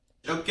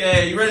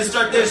Okay, you ready to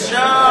start this show?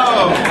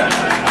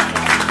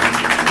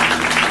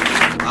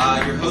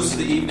 Your host of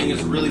the evening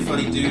is a really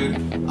funny dude.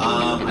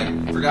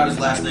 I forgot his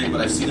last name, but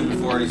I've seen him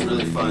before, and he's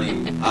really funny.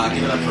 Give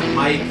it up for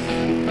Mike.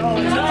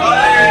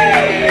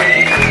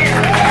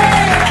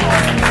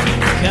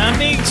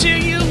 Coming to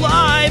you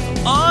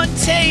live on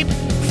tape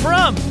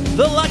from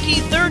the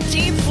lucky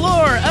 13th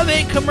floor of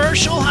a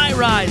commercial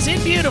high-rise in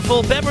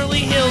beautiful Beverly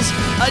Hills,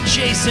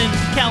 adjacent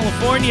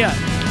California.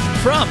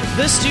 From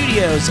the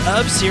studios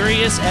of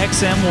Sirius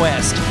XM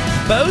West,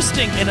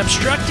 boasting an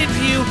obstructed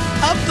view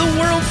of the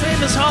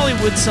world-famous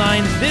Hollywood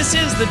sign, this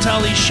is The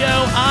Tully Show.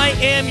 I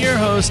am your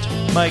host,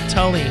 Mike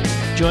Tully.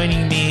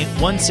 Joining me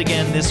once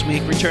again this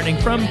week, returning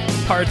from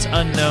parts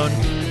unknown,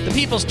 the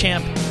People's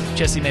Champ,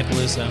 Jesse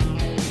Mapeluso.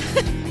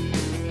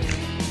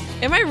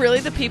 Am I really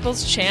the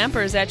People's Champ,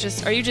 or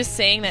are you just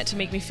saying that to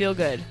make me feel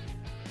good?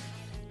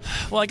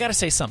 Well, I gotta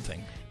say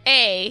something.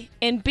 A,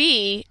 and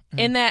B,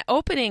 in that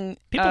opening...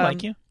 People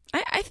like you.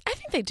 I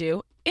think they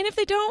do. And if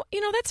they don't,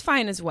 that's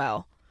fine as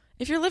well.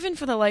 If you're living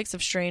for the likes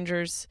of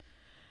strangers,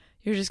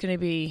 you're just going to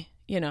be,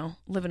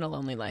 living a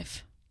lonely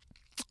life.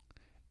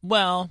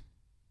 Well...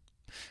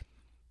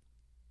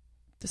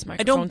 This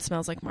microphone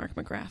smells like Mark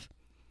McGrath.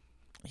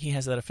 He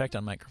has that effect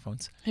on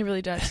microphones. He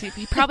really does.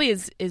 He probably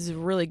is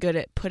really good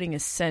at putting a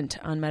scent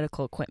on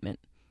medical equipment.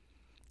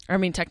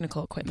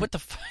 Technical equipment. What the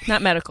fuck?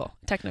 Not medical.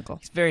 Technical.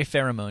 He's very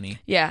pheromone-y.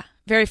 Yeah.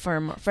 Very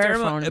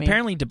pheromone.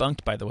 Apparently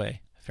debunked, by the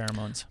way.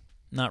 Pheromones.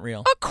 Not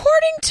real.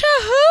 According to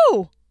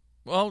who?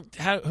 Well,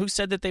 who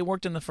said that they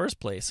worked in the first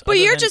place? But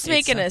you're just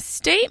making a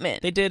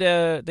statement. They did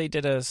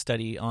a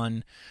study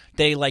on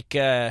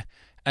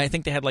I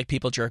think they had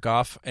people jerk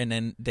off and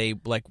then they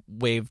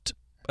waved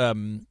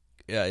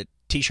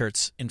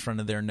T-shirts in front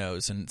of their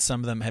nose, and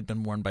some of them had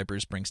been worn by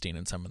Bruce Springsteen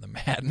and some of them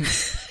hadn't. You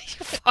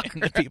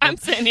fucker. I'm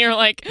sitting here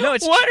like, no,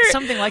 it's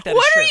something like that.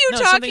 What are you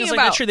talking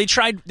about? Like they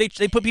tried.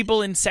 They put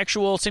people in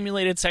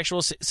simulated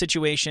sexual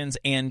situations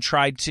and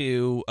tried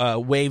to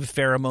wave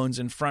pheromones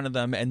in front of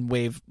them and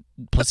wave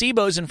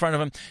placebos in front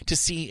of them to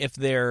see if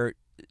their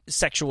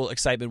sexual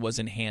excitement was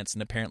enhanced,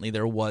 and apparently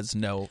there was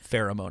no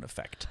pheromone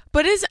effect.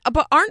 But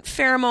aren't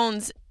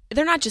pheromones?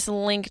 They're not just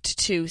linked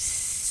to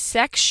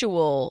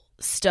sexual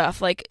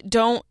stuff.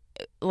 Don't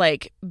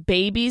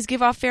babies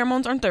give off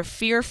pheromones? Aren't there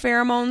fear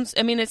pheromones?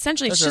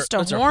 Essentially it's just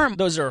a hormone.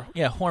 Those are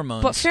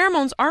hormones. But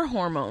pheromones are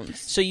hormones.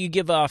 So you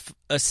give off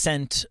a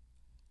scent.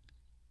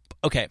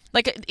 Okay.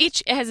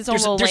 Each has its own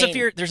little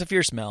lane. There's a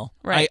fear smell.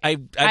 Right. I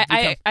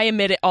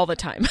admit it all the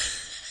time.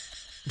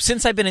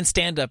 Since I've been in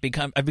stand-up,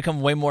 I've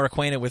become way more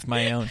acquainted with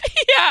my own.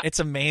 Yeah. It's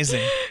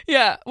amazing.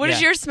 Yeah. What does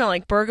yours smell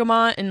like?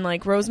 Bergamot and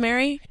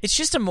rosemary? It's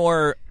just a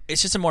more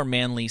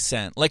manly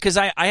scent. Because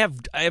I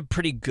have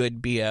pretty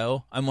good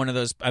BO. I'm one of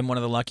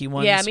the lucky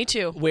ones. Yeah, me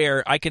too.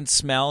 Where I can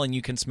smell and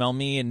you can smell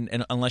me,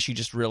 and unless you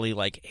just really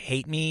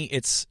hate me,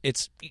 it's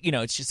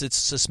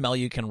a smell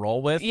you can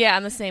roll with. Yeah,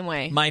 I'm the same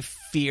way. My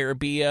fear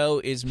BO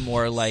is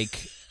more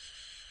like,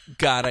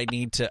 God, I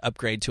need to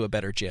upgrade to a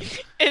better gym.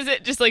 Is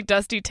it just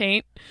dusty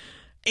taint?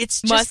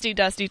 It's just, musty,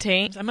 dusty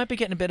taint. I might be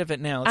getting a bit of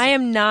it now.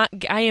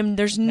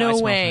 There's no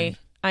way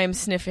I am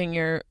sniffing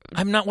your...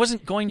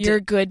 wasn't going to... Your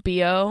good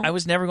BO. I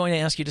was never going to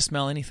ask you to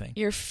smell anything.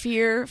 Your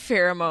fear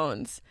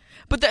pheromones.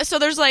 But so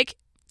there's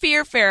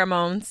fear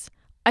pheromones.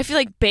 I feel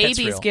like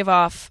babies give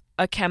off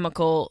a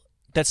chemical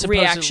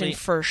reaction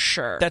for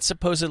sure. That's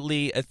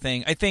supposedly a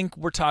thing. I think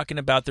we're talking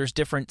about there's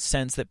different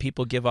scents that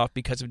people give off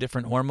because of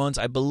different hormones.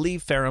 I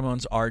believe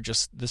pheromones are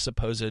just the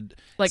supposed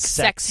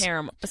sex.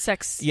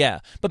 Yeah,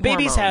 but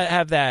babies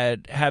have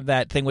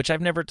that thing, which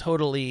I've never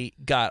totally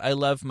got. I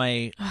love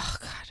my... Oh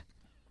God,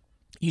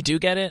 you do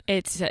get it?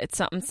 It's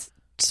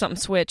something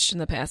switched in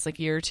the past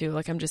year or two.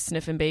 I'm just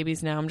sniffing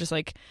babies now. I'm just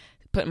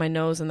putting my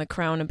nose in the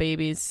crown of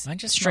babies. Mine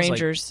just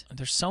strangers.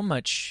 There's so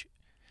much.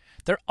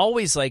 They're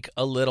always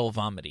a little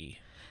vomity.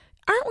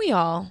 Aren't we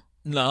all?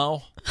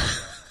 No.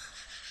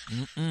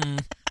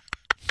 Mm-mm.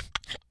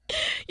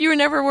 You've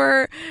never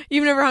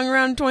hung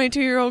around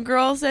 22-year-old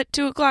girls at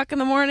 2:00 in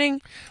the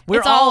morning?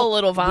 It's all a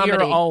little vomity. We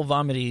are all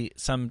vomity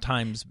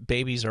sometimes.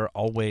 Babies are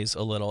always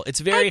a little. It's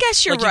very... I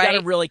guess you're right. You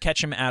gotta really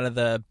catch them out of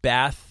the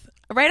bath.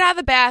 Right out of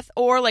the bath,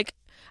 or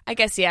I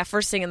guess,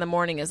 first thing in the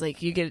morning is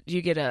you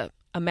get a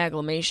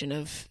amalgamation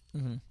of...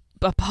 Mm-hmm.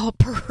 A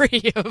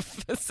potpourri of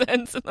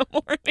scents in the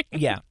morning.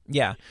 Yeah.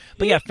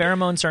 But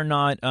pheromones are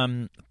not,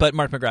 but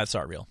Mark McGraths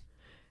are real.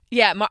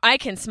 Yeah, I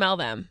can smell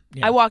them.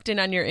 Yeah. I walked in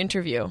on your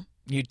interview.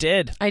 You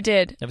did. I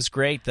did. That was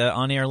great. The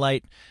on-air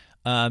light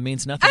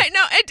means nothing.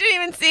 I didn't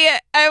even see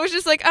it. I was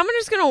just I'm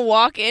just going to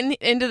walk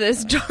into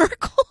this dark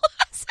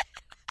closet.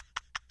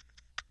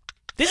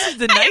 This is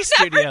the nice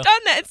studio. I've never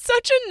done that. It's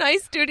such a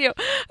nice studio.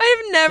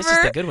 I've never... This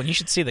is the good one. You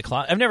should see the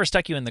closet. I've never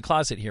stuck you in the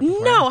closet here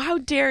before. No, how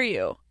dare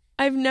you?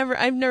 I've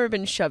never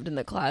been shoved in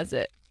the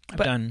closet. I've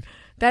done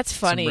that's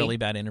funny. Some really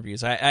bad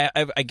interviews. I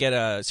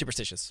get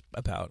superstitious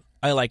about.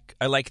 I like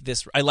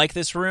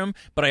this room,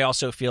 but I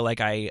also feel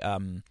like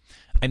I'm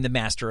the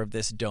master of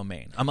this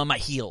domain. I'm on my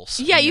heels.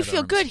 Yeah, you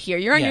feel good here.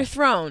 You're on your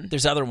throne.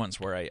 There's other ones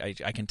where I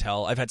can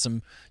tell. I've had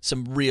some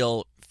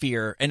real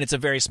fear, and it's a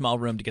very small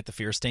room to get the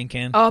fear stink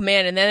in. Oh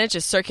man, and then it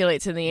just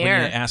circulates in the When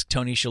air. you ask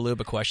Tony Shalhoub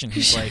a question,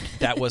 he's like,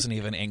 that wasn't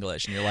even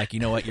English. And you're like, you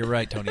know what? You're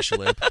right, Tony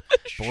Shalhoub.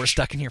 But we're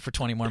stuck in here for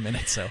 20 more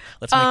minutes, so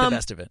let's make the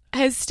best of it.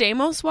 Has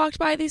Stamos walked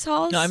by these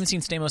halls? No, I haven't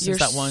seen Stamos since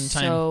that one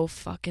time. You're so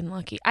fucking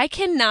lucky. I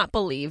cannot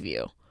believe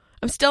you.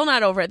 I'm still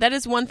not over it. That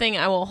is one thing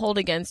I will hold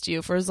against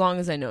you for as long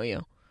as I know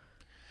you.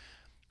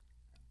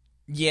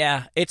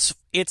 Yeah, it's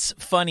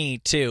funny,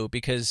 too,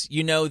 because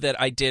you know that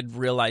I did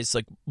realize,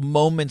 like,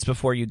 moments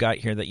before you got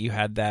here that you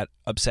had that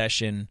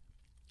obsession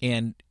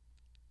and...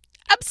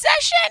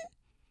 Obsession?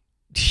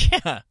 Yeah.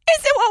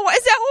 Is that what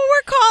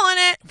we're calling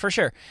it? For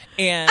sure.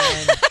 And...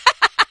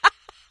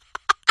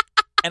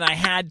 And I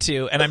had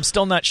to, and I'm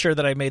still not sure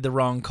that I made the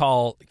wrong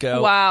call.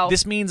 Wow.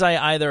 This means I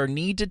either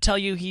need to tell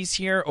you he's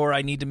here, or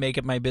I need to make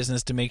it my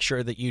business to make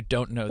sure that you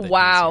don't know that he's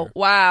here.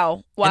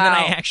 Wow. And then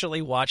I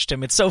actually watched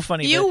him. It's so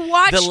funny. You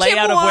watched the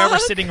layout him of where we're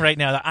walk? sitting right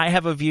now. That I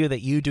have a view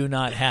that you do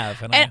not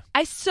have. And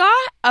I saw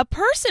a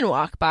person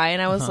walk by,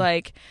 and I was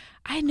like,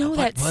 I know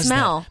that what was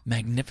smell. that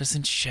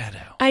magnificent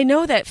shadow. I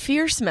know that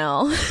fear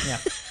smell. Yeah.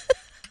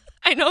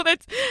 I know that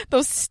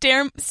those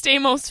Stamos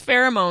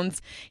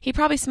pheromones. He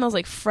probably smells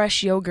like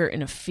fresh yogurt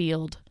in a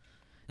field.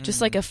 Just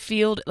like a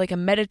field, like a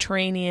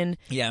Mediterranean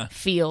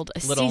field,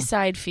 a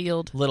seaside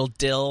field. Little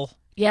dill.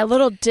 Yeah,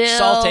 little dill.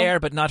 Salt air,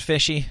 but not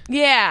fishy.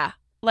 Yeah,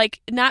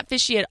 like not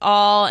fishy at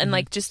all, and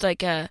like just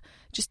a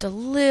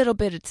little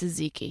bit of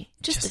tzatziki.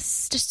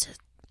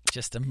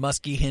 Just a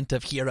musky hint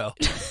of hero.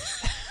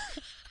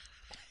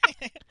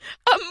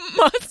 A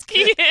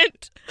musky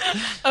hint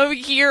of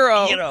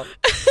hero.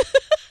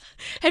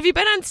 Have you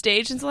been on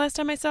stage since the last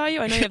time I saw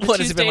you? I know you have a What,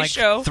 Tuesday has it been like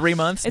show. 3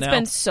 months It's now?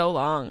 been so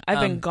long. I've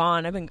been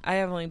gone. I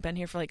have only been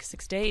here for like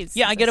 6 days.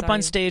 Yeah, I get since up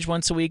on saw you. stage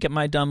once a week at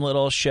my dumb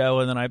little show,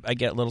 and then I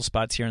get little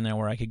spots here and there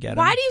where I could get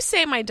Why them. do you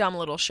say my dumb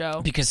little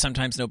show? Because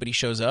sometimes nobody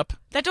shows up.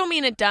 That don't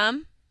mean it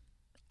dumb.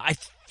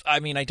 I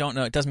mean, I don't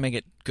know. It doesn't make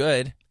it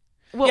good.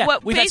 Well, Yeah,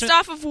 what we've had based some-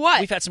 off of what?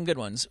 We've had some good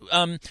ones.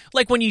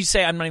 Like when you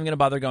say I'm not even going to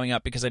bother going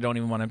up because I don't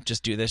even want to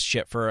just do this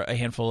shit for a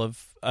handful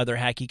of other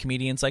hacky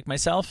comedians like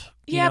myself.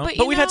 You Yeah, know? but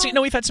you we've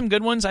know- had some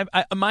good ones.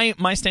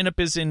 My stand up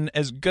is in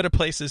as good a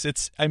place as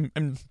it's. I'm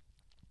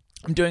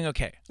doing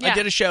okay. Yeah. I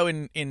did a show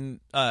in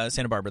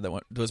Santa Barbara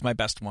that was my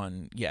best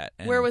one yet.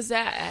 And Where was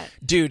that at?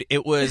 dude?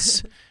 It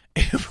was.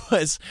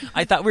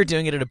 I thought we were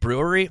doing it at a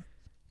brewery,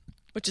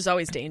 Which is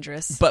always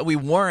dangerous. but we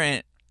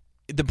weren't.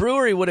 The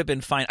brewery would have been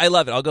fine. I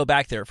love it. I'll go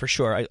back there for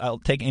sure. I'll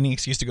take any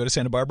excuse to go to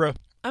Santa Barbara.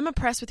 I'm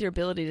impressed with your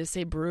ability to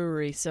say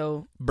brewery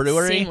so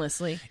Brewery?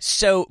 seamlessly.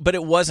 So, but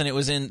it wasn't. It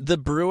was in the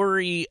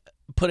brewery.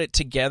 Put it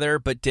together,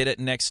 but did it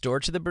next door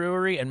to the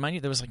brewery. And mind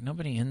you, there was like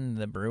nobody in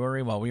the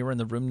brewery while we were in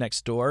the room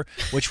next door,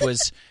 which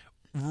was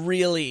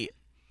really.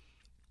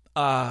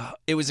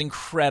 It was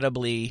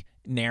incredibly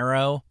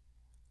narrow.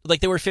 Like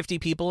there were 50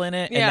 people in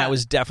it, and Yeah. that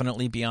was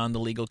definitely beyond the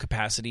legal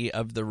capacity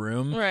of the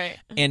room. Right.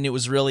 And it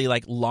was really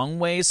like long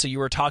ways, so you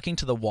were talking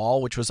to the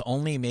wall, which was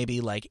only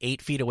maybe like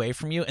 8 feet away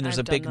from you, and there's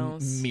I've a big done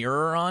those.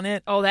 mirror on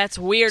it. Oh, that's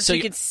weird. So you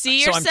you- can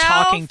see so yourself?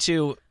 I'm talking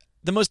to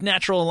the most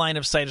natural line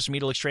of sight is for me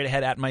to look straight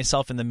ahead at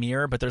myself in the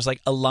mirror, but there's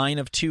like a line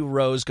of 2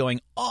 rows going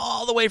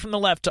all the way from the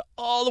left to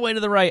all the way to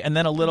the right, and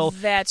then a little.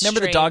 That's remember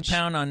the dog strange.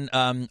 pound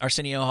on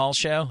Arsenio Hall's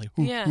show? Like,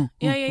 whoo, Yeah. whoo,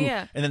 Yeah, whoo, yeah, whoo.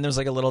 yeah. And then there's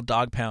like a little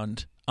dog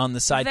pound on the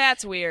side.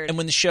 That's weird. And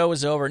when the show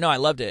was over, no, I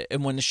loved it.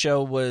 And when the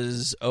show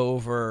was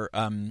over,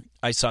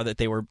 I saw that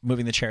they were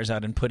moving the chairs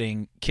out and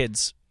putting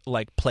kids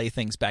like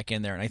playthings back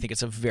in there, and I think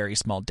it's a very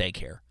small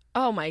daycare.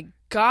 Oh my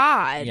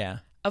God. Yeah.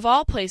 Of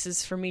all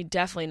places for me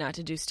definitely not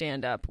to do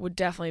stand up would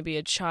definitely be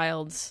a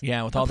child's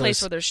Yeah, with a all place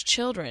those where there's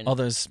children. all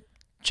those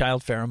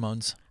child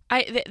pheromones.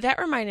 That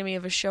reminded me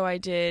of a show I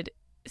did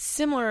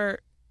similar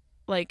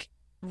like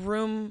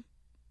room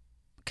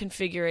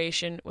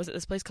configuration was at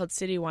this place called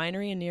City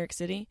Winery in New York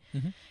City.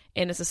 Mhm.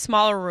 And it's a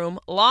smaller room,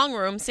 long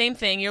room, same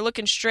thing. You're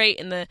looking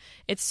straight and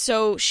it's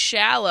so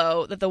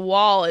shallow that the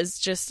wall is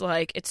just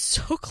like it's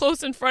so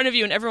close in front of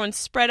you and everyone's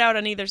spread out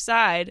on either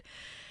side.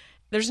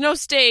 There's no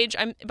stage.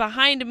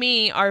 Behind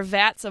me are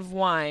vats of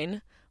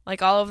wine,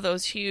 like all of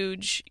those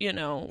huge, where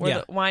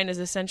the wine is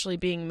essentially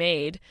being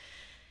made.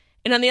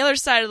 And on the other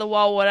side of the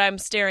wall, what I'm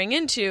staring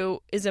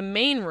into is a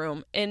main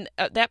room. And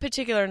that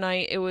particular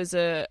night, I was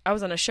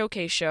on a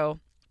showcase show.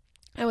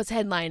 I was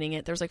headlining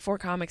it. There was like 4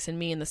 comics and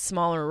me in the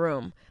smaller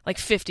room, like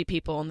 50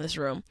 people in this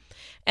room.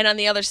 And on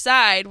the other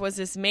side was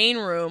this main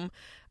room,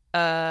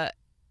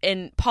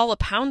 and Paula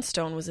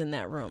Poundstone was in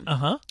that room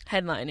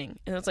headlining.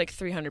 And it was like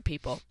 300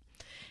 people.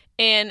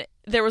 And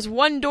there was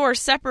one door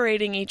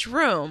separating each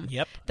room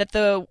that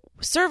the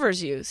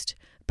servers used.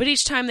 But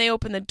each time they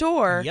opened the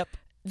door,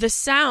 the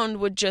sound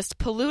would just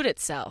pollute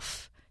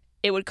itself.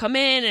 It would come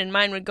in and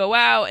mine would go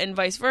out and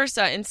vice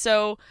versa. And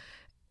so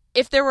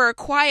if there were a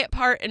quiet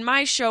part in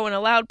my show and a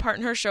loud part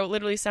in her show, it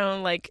literally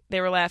sounded like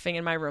they were laughing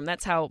in my room.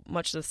 That's how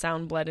much the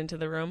sound bled into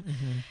the room.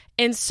 Mm-hmm.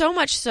 And so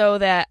much so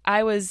that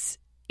I was,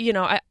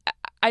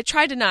 I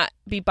tried to not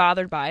be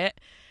bothered by it.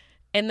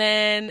 And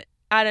then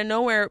out of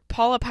nowhere,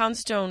 Paula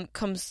Poundstone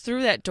comes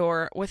through that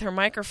door with her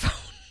microphone.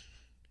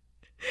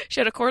 She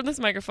had a cordless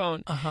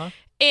microphone.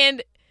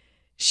 And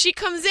she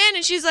comes in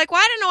and she's like,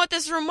 well, I didn't know what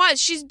this room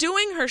was. She's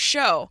doing her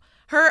show.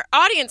 Her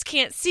audience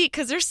can't see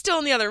because they're still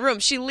in the other room.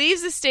 She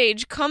leaves the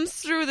stage, comes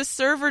through the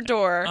server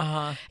door,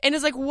 and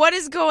is like, what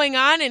is going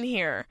on in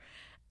here?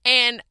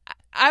 And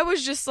I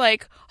was just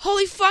like,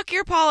 holy fuck,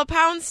 you're Paula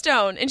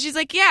Poundstone. And she's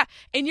like, yeah,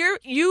 and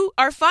you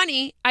are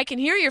funny. I can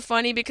hear you're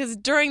funny because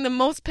during the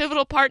most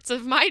pivotal parts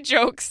of my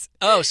jokes.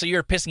 Oh, so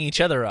you're pissing each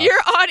other off. Your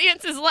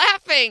audience is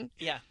laughing.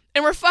 Yeah.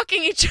 And we're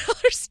fucking each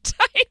other's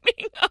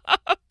timing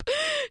up.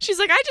 She's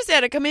like, I just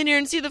had to come in here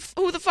and see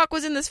who the fuck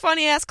was in this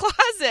funny-ass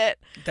closet.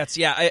 That's,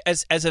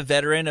 as a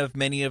veteran of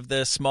many of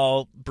the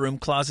small broom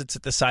closets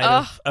at the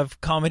side of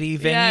comedy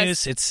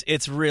venues,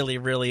 it's really,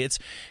 really,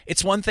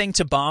 it's one thing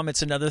to bomb,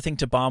 it's another thing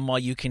to bomb while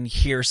you can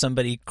hear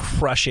somebody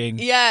crushing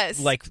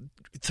like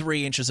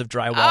 3 inches of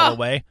drywall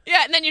away.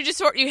 Yeah, and then you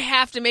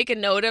have to make a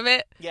note of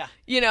it. Yeah.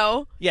 You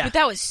know? Yeah. But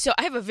that was so...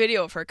 I have a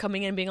video of her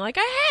coming in and being like,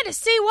 I had to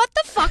see what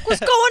the fuck was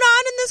going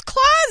on in this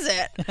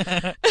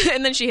closet.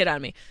 And then she hit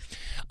on me.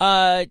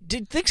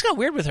 Things got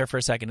weird with her for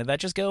a second. Did that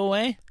just go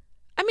away?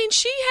 I mean,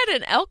 she had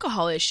an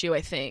alcohol issue,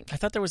 I think. I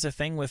thought there was a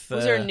thing with...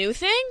 was there a new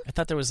thing? I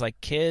thought there was, like,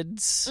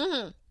 kids.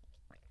 Mm-hmm.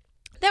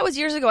 That was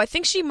years ago. I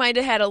think she might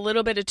have had a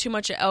little bit of too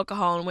much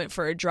alcohol and went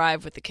for a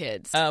drive with the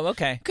kids. Oh,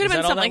 okay. Could have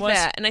been something like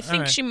that. And I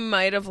think she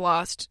might have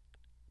lost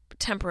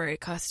temporary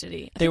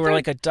custody. They were,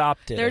 like,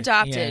 adopted. They're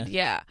adopted,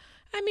 yeah.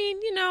 I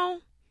mean, you know...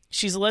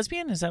 She's a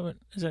lesbian? Is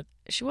it?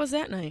 She was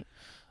that night.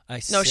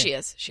 No, she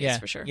is. She is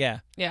for sure.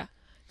 Yeah. Yeah.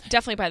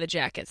 Definitely by the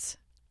jackets.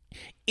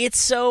 It's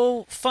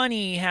so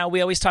funny how we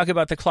always talk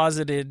about the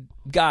closeted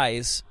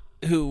guys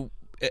who,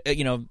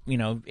 80s,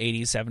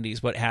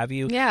 70s, what have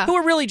you, who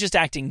are really just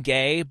acting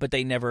gay, but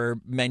they never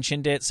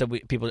mentioned it. So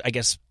people, I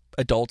guess,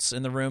 adults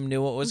in the room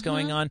knew what was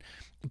going on.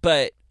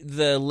 But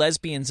the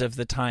lesbians of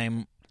the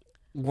time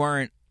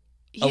weren't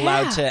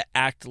allowed to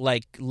act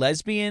like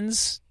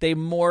lesbians. They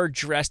more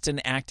dressed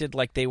and acted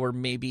like they were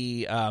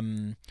maybe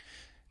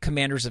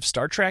commanders of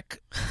Star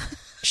Trek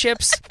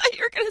ships. I thought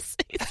you were going to say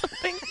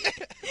something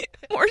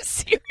more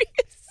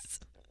serious.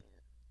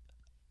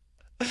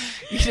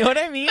 You know what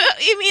I mean?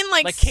 You mean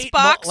like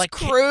Spock's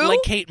crew?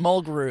 Like Kate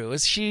Mulgrew.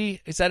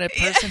 Is that a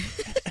person?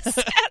 Is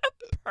that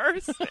a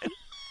person?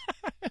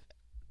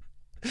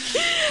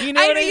 You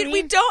know what I mean?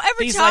 We don't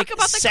ever talk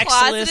about the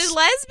closeted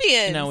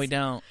lesbians. No, we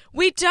don't.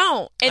 We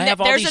don't. And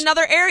there's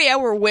another area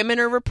where women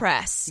are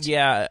repressed.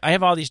 Yeah, I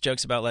have all these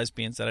jokes about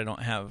lesbians that I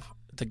don't have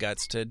the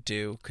guts to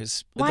do.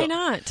 Why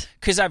not?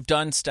 Because I've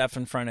done stuff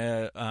in front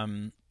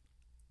of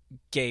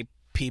gay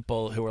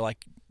people who were like,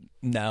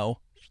 no.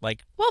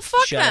 Like, well,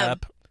 fuck shut them.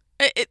 up.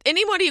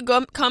 Anybody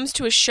who comes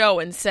to a show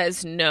and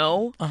says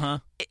no,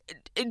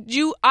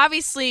 you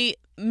obviously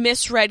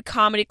misread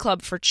Comedy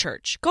Club for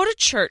church. Go to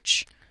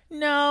church.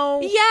 No.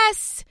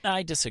 Yes.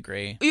 I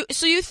disagree.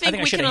 So you think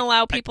we can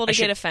allow people to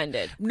get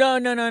offended? No.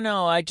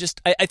 I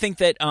think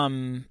that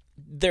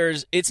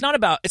it's not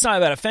about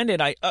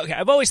offended.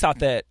 I've always thought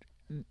that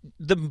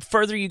the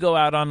further you go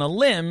out on a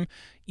limb,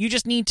 you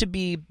just need to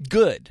be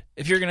good.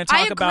 If you're going to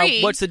talk about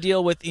what's the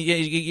deal with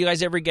you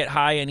guys ever get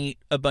high and eat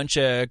a bunch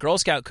of Girl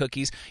Scout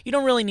cookies, you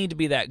don't really need to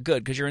be that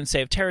good because you're in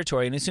safe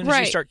territory. And as soon as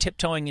you start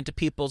tiptoeing into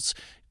people's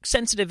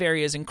sensitive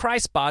areas and cry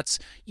spots,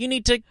 you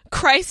need to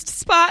cry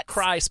spots.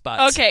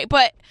 Okay,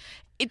 but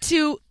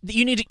you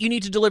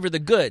need to deliver the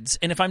goods.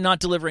 And if I'm not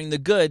delivering the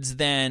goods,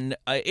 then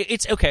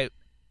it's okay.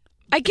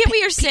 I get what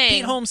you're saying.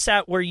 Pete Holmes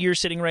sat where you're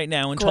sitting right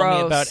now and told me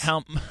about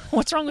how...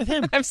 What's wrong with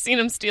him? I've seen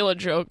him steal a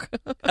joke.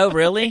 Oh,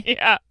 really?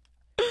 Yeah.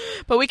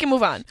 But we can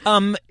move on.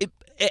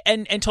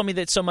 And told me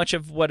that so much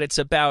of what it's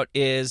about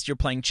is you're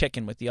playing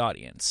chicken with the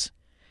audience.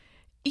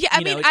 Yeah,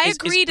 I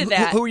agree to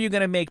that. Who are you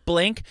going to make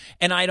blink?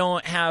 And I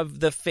don't have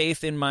the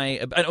faith in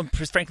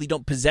frankly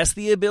don't possess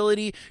the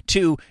ability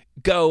to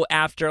go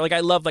after... Like,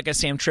 I love like a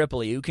Sam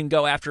Tripoli who can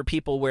go after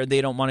people where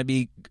they don't want to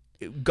be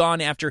gone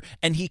after,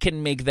 and he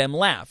can make them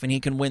laugh and he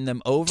can win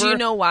them over. Do you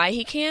know why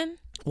he can?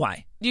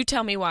 Why? You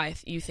tell me why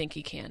you think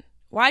he can.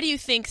 Why do you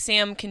think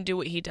Sam can do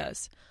what he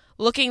does,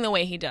 looking the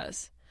way he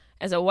does?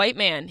 As a white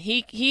man,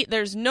 he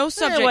there's no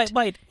subject.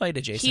 White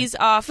adjacent. He's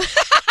off.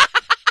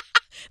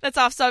 That's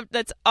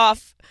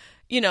off.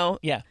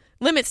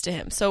 Limits to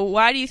him. So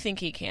why do you think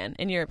he can,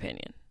 in your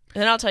opinion?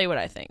 And then I'll tell you what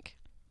I think.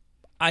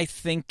 I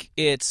think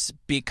it's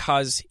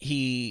because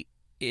he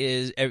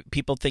is.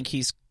 People think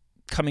he's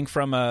coming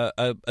from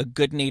a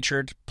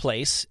good-natured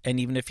place, and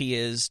even if he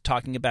is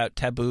talking about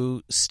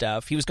taboo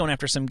stuff, he was going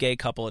after some gay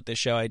couple at this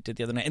show I did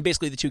the other night, and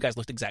basically the two guys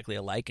looked exactly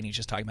alike, and he's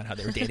just talking about how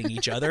they were dating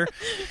each other.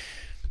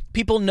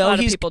 People know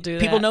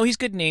people know he's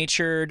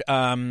good-natured.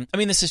 I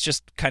mean, this is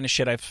just kind of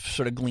shit I've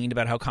sort of gleaned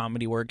about how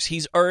comedy works.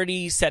 He's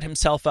already set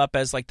himself up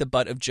as like the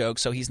butt of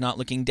jokes, so he's not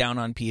looking down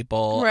on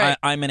people. Right.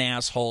 I'm an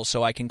asshole,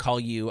 so I can call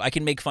you. I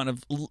can make fun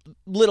of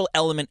little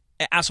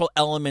asshole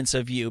elements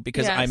of you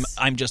because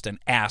I'm just an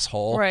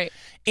asshole. Right.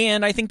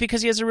 And I think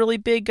because he has a really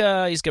big,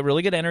 he's got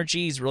really good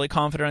energy. He's really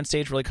confident on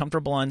stage, really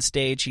comfortable on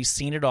stage. He's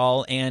seen it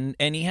all, and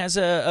he has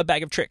a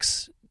bag of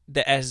tricks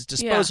at his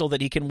disposal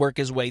that he can work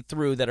his way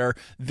through that are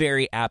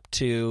very apt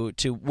to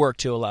work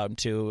to allow him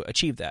to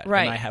achieve that.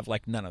 Right. And I have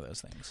like none of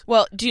those things.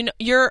 Well, do you know,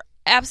 you're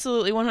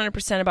absolutely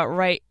 100% about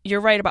right.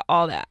 You're right about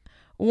all that.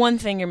 One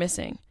thing you're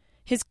missing,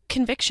 his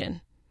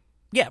conviction.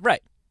 Yeah,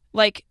 right.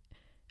 Like,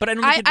 but I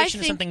don't think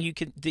conviction is something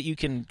you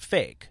can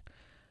fake.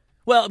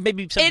 Well,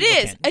 maybe some people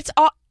is. can. It's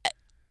all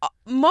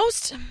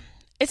most.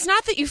 It's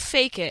not that you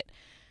fake it.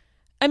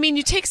 I mean,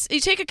 you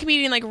take a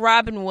comedian like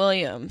Robin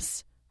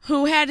Williams,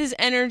 who had his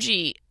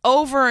energy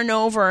over and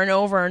over and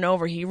over and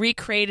over. He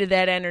recreated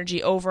that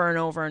energy over and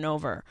over and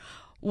over.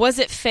 Was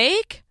it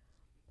fake?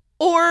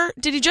 Or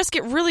did he just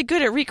get really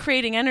good at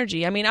recreating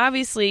energy? I mean,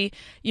 obviously,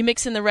 you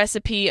mix in the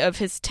recipe of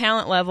his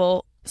talent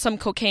level, some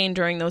cocaine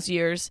during those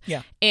years,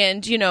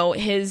 and, you know,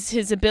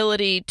 his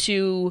ability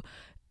to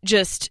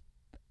just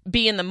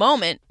be in the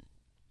moment,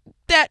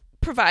 that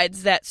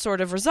provides that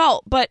sort of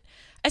result. But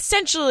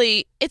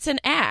essentially, it's an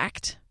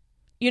act,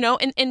 you know,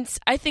 and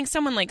I think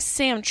someone like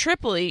Sam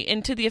Tripoli,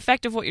 and to the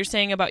effect of what you're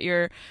saying about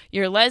your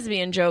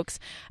lesbian jokes,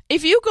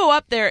 if you go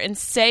up there and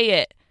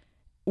say it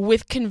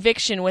with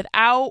conviction,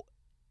 without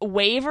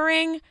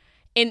wavering,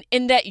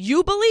 in that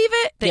you believe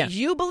it, that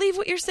you believe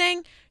what you're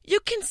saying, you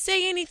can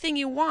say anything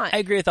you want. I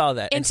agree with all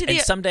that. And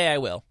someday I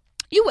will.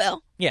 You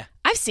will. Yeah.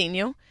 I've seen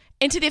you.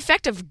 And to the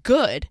effect of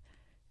good,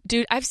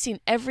 dude, I've seen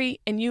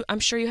I'm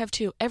sure you have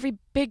too, every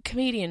big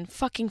comedian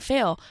fucking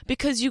fail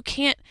because you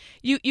can't,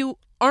 you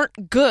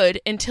aren't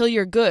good until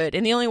you're good.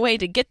 And the only way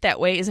to get that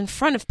way is in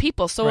front of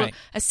people. So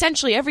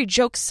essentially every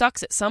joke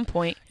sucks at some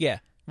point. Yeah,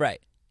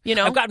 right. You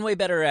know? I've gotten way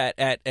better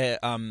at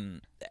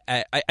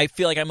I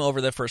feel like I'm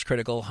over the first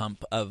critical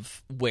hump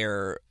of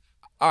where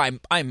I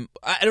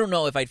don't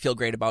know if I'd feel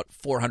great about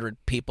 400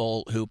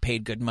 people who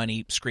paid good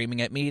money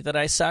screaming at me that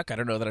I suck. I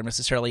don't know that I'm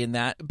necessarily in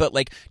that, but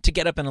like to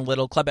get up in a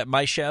little club at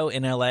my show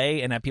in LA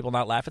and have people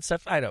not laugh at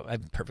stuff,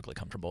 I'm perfectly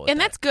comfortable with that.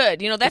 And that's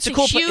good. You know, that's it's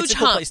a huge it's a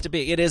hump. cool place to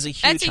be. It is a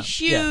huge That's hump. a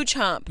huge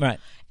hump.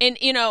 Right. And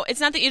you know, it's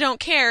not that you don't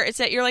care, it's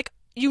that you're like,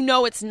 you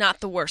know, it's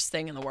not the worst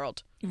thing in the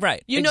world.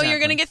 Right. You know you're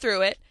going to get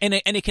through it. And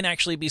it can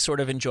actually be sort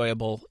of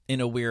enjoyable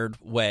in a weird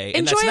way.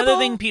 And that's another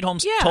thing Pete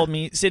Holmes told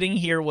me sitting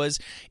here was,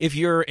 if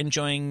you're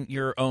enjoying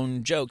your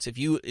own jokes, if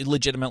you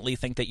legitimately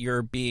think that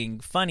you're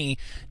being funny,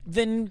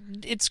 then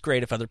it's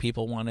great if other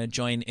people want to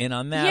join in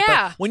on that.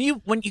 Yeah.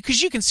 But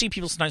because you can see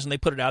people sometimes when they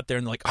put it out there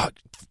and they're like, oh,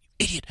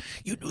 idiot,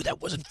 you knew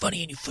that wasn't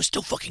funny and you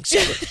still fucking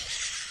said it.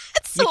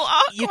 It's so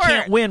awkward. You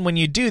can't win when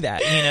you do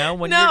that, you know?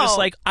 When you're just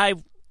like,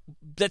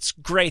 that's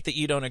great that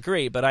you don't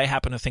agree, but I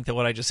happen to think that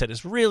what I just said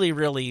is really,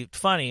 really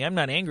funny. I'm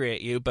not angry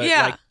at you, but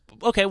like,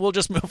 okay, we'll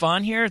just move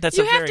on here. That's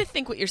you have to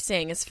think what you're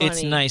saying is funny.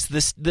 It's nice.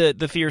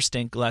 The fear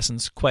stink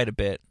lessens quite a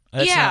bit.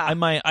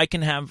 I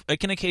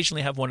can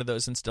occasionally have one of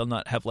those and still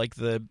not have like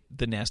the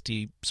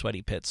nasty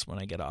sweaty pits when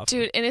I get off.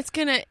 Dude, and it's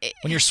gonna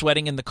when you're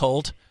sweating in the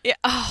cold. Yeah,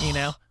 you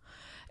know.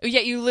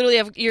 Yeah, you literally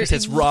you're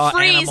it's raw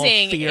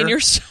freezing fear. and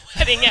you're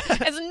sweating. It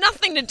has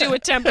nothing to do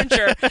with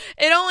temperature.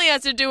 It only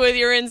has to do with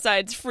your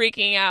insides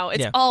freaking out.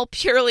 It's all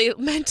purely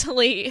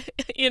mentally,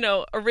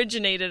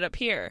 originated up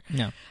here.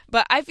 Yeah.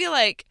 But I feel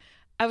like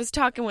I was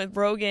talking with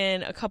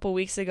Rogan a couple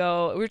weeks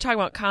ago. We were talking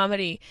about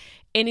comedy,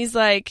 and he's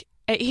like,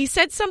 he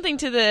said something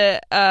to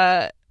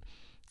us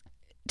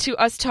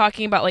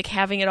talking about like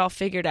having it all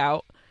figured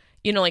out,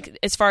 like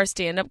as far as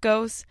stand-up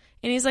goes.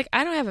 And he's like,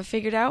 I don't have it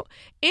figured out.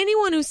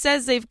 Anyone who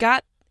says they've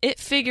got it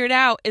figured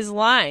out is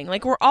lying.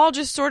 Like, we're all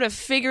just sort of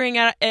figuring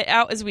it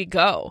out as we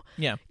go.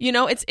 Yeah.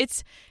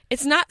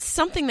 It's not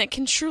something that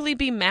can truly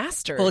be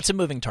mastered. Well, it's a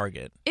moving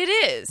target. It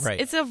is. Right.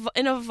 It's an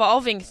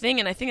evolving thing,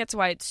 and I think that's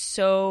why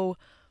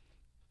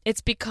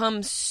it's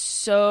become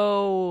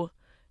so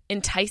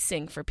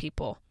enticing for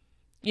people.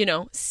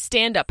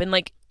 Stand up and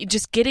like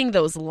just getting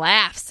those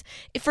laughs.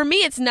 For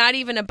me, it's not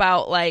even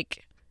about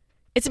like,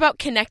 it's about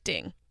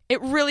connecting.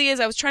 It really is.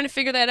 I was trying to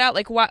figure that out.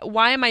 Like,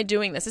 why am I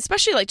doing this?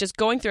 Especially like just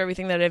going through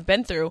everything that I've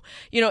been through,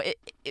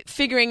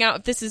 figuring out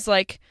if this is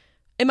like,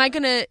 am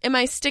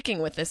I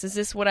sticking with this? Is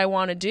this what I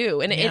want to do?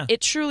 And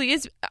it truly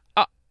is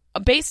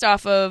based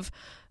off of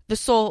the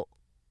sole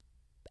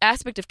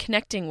aspect of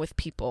connecting with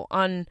people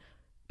on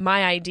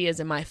my ideas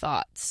and my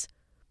thoughts.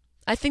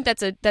 I think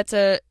it's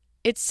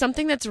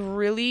something that's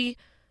really,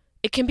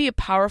 it can be a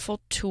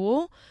powerful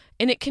tool,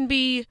 and it can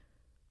be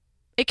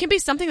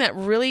something that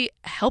really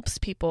helps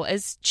people,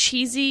 as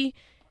cheesy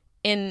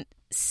and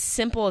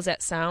simple as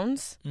that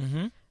sounds.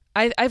 Mm-hmm.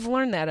 I've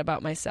learned that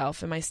about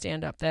myself and my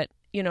stand-up, that,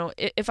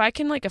 if I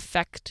can like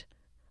affect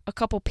a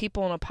couple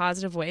people in a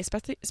positive way,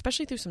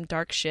 especially through some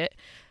dark shit,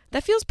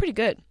 that feels pretty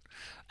good.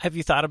 Have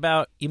you thought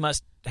about, you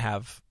must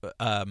have,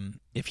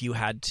 if you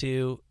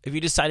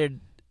decided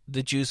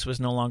the juice was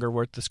no longer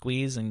worth the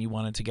squeeze and you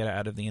wanted to get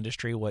out of the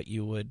industry, what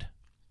you would?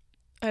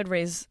 I'd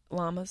raise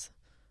llamas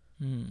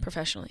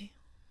professionally.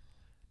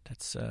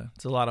 It's a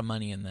lot of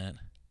money in that.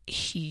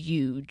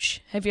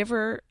 Huge. Have you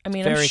ever? I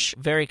mean,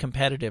 very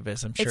competitive,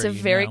 as I'm sure. It's a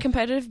very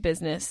competitive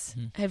business.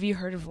 Mm-hmm. Have you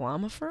heard of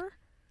llama fur?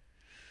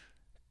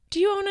 Do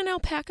you own an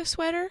alpaca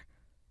sweater?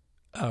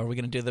 Oh, are we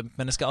going to do the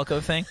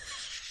Maniscalco thing?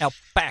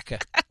 Alpaca.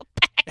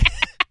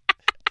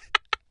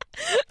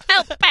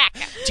 Alpaca.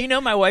 Do you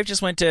know my wife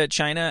just went to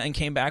China and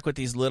came back with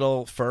these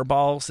little fur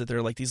balls that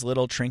they're like these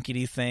little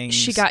trinkety things?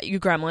 She got you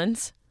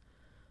gremlins.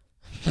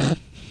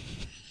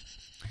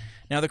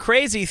 Now, the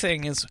crazy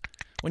thing is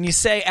when you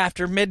say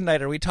after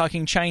midnight, are we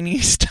talking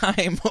Chinese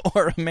time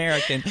or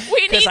American?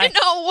 We need to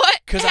know what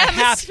Because I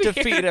have to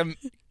feed them.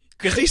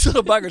 Because these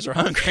little buggers are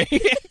hungry.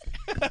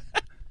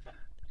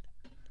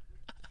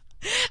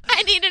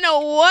 I need to know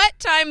what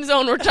time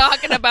zone we're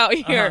talking about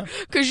here.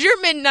 Because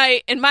your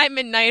midnight and my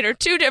midnight are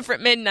two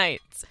different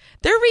midnights.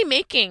 They're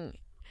remaking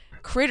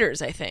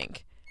Critters, I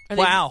think.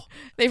 Wow.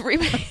 They've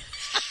remade.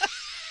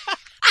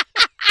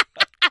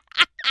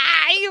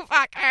 You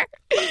fucker.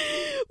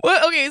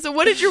 What? Okay, so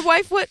what did your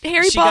wife? What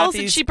hairy balls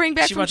did she bring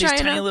back from China? She brought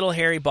these tiny little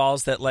hairy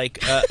balls that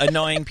like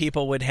annoying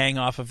people would hang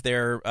off of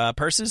their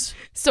purses.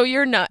 So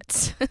you're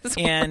nuts.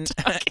 And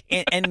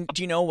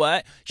do you know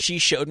what? She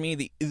showed me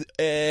the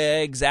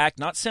exact,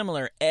 not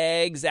similar,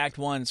 exact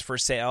ones for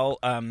sale.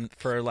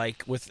 For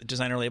like with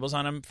designer labels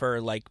on them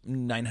for like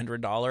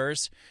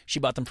 $900. She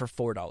bought them for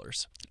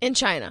 $4 in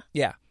China.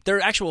 Yeah, they're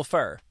actual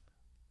fur.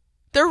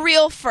 They're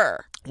real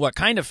fur. What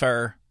kind of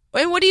fur?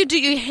 And what do?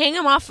 You hang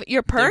them off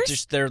your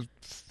purse? They're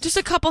just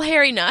a couple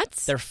hairy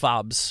nuts? They're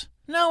fobs.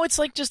 No, it's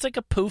like just like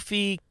a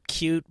poofy,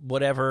 cute,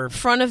 whatever.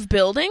 Front of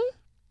building?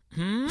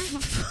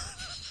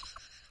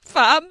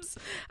 Fobs?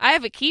 I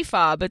have a key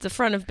fob. It's a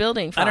front of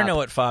building fob. I don't know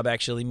what fob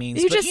actually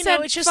means. You but, just said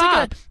it's just fob.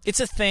 like it's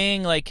a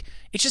thing. Like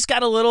it's just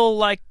got a little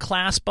like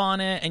clasp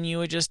on it, and you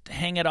would just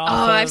hang it off.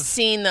 Oh, I've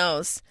seen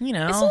those. You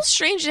know, it's a little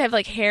strange to have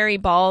like hairy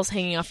balls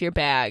hanging off your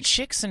bag.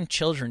 Chicks and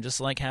children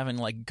just like having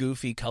like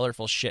goofy,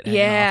 colorful shit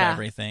hanging off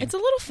everything. It's a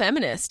little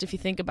feminist if you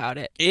think about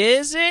it.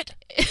 Is it?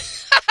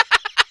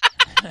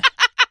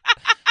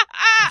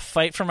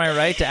 Fight for my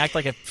right to act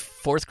like a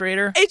fourth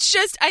grader? It's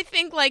just, I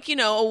think, like, you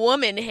know, a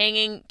woman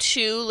hanging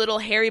two little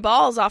hairy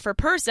balls off her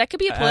purse. That could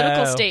be a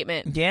political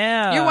statement.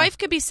 Yeah. Your wife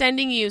could be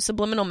sending you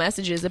subliminal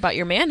messages about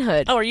your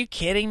manhood. Oh, are you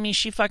kidding me?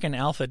 She fucking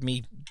alphaed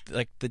me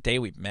like the day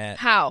we met.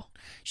 How?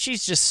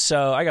 She's just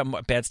so... I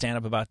got bad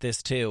stand-up about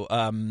this, too.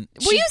 Will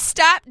you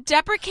stop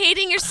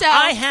deprecating yourself?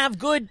 I have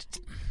good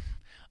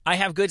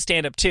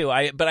stand-up, too.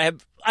 But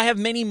I have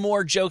many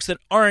more jokes that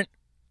aren't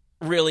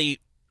really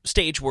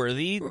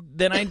stage-worthy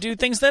than I do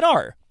things that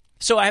are.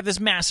 So I have this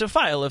massive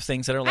file of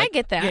things that are like... I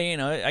get that. Yeah, you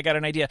know, I got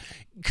an idea.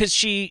 Because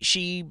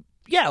she's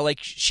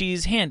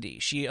handy.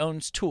 She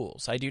owns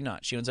tools. I do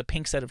not. She owns a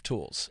pink set of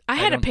tools. I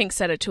had a pink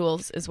set of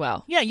tools as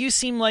well. Yeah, you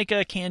seem like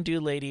a can-do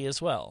lady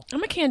as well.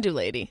 I'm a can-do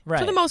lady. Right.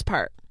 For the most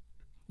part.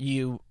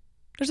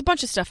 There's a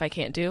bunch of stuff I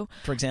can't do.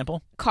 For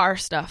example? Car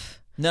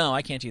stuff. No,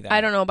 I can't do that. I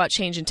don't know about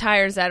changing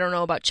tires. I don't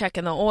know about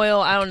checking the oil.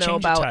 I don't know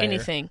about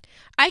anything.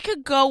 I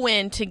could go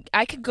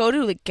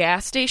to the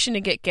gas station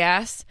to get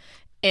gas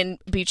and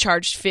be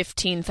charged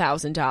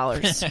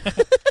 $15,000.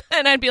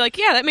 And I'd be like,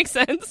 yeah, that makes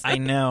sense. I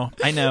know.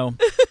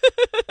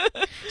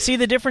 See,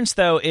 the difference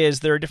though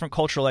is there are different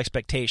cultural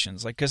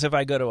expectations. Like, because if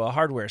I go to a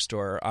hardware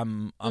store,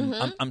 I'm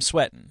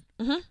sweating.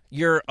 Mm-hmm.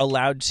 You're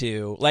allowed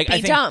to I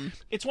think dumb.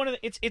 It's one of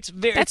the, it's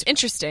very that's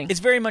interesting. It's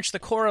very much the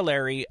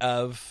corollary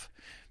of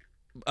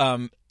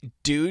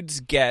dudes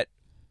get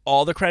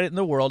all the credit in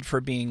the world for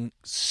being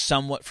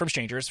somewhat from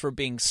strangers for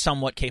being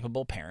somewhat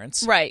capable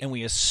parents, right? And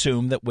we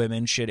assume that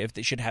women should have.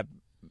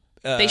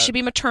 They should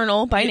be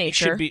maternal by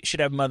nature. Should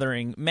have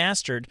mothering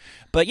mastered.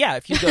 But yeah,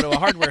 if you go to a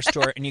hardware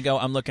store and you go,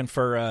 I'm looking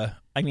for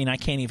I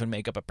can't even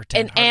make up a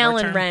pretend an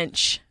Allen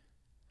wrench.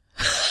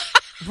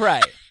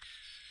 Right.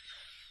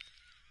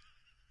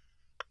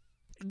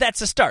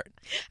 That's a start.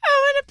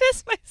 I want to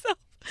piss myself.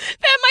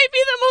 That might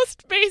be the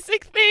most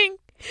basic thing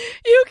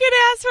you could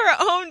ask for at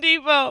Home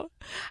Depot.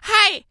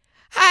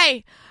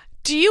 Hi.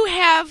 Do you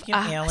have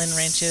Allen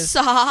wrenches?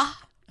 Saw?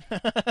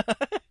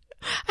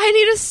 I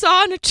need a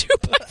saw and a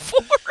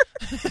 2x4.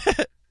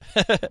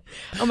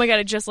 Oh my god,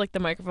 I just like the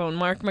microphone.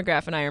 Mark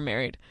McGrath and I are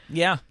married.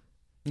 Yeah,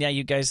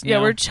 you guys know.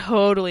 Yeah, we're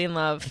totally in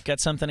love. We've got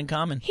something in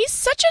common. He's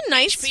such a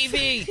nice...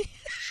 HPV.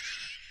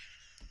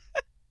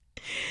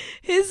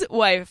 His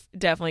wife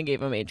definitely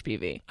gave him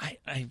HPV.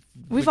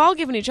 We've all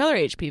given each other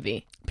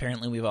HPV.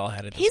 Apparently we've all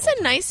had it. He's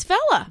a nice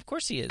fella. Of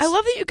course he is. I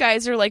love that you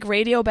guys are like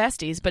radio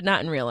besties, but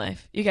not in real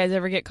life. You guys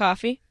ever get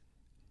coffee?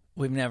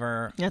 We've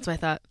never... That's what I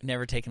thought.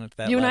 Never taken it to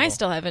that You level. and I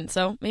still haven't,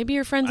 so maybe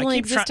your friends only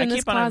exist in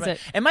this closet.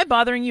 Am I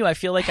bothering you? I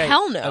feel like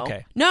Hell no.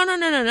 Okay.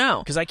 No.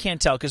 Because I can't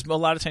tell, because a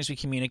lot of times we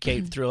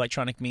communicate through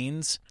electronic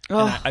means,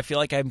 and I feel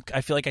like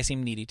I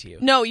seem needy to you.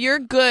 No, you're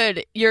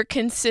good. You're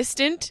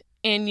consistent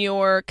and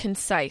you're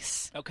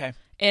concise. Okay.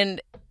 And,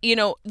 you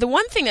know, the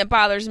one thing that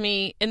bothers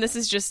me, and this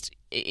is just,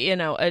 you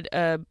know,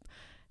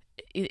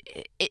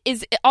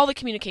 is all the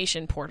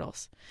communication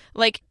portals.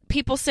 Like,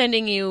 people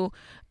sending you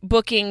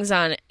bookings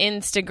on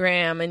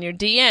Instagram and your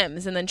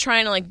DMs, and then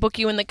trying to, like, book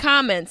you in the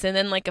comments, and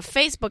then, like, a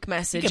Facebook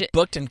message. You get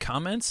booked in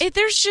comments?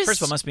 There's just...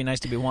 First of all, it must be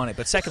nice to be wanted,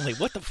 but secondly,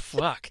 what the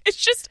fuck? It's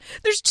just,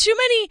 there's too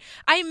many...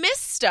 I miss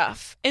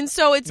stuff, and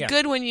so it's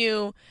good when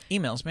you...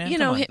 Emails, man. You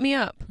know, hit me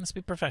up. Let's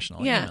be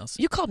professional. Yeah. Emails.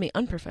 You called me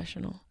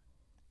unprofessional.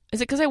 Is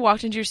it because I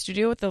walked into your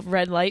studio with the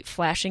red light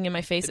flashing in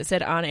my face that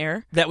said on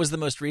air? That was the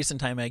most recent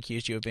time I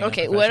accused you of being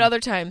Okay, unprofessional. what other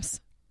times?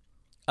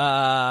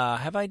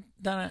 Have I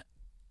done it?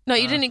 No,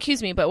 you didn't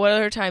accuse me, but what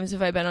other times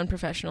have I been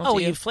unprofessional Oh,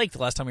 to you? you flaked the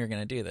last time we were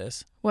going to do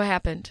this. What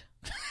happened?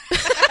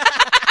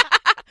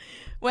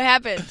 What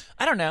happened?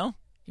 I don't know.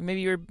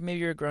 Maybe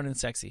you're grown and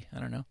sexy. I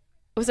don't know.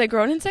 Was I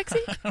grown and sexy?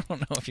 I don't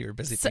know if you were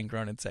busy being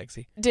grown and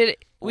sexy.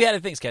 We had a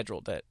thing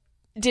scheduled that.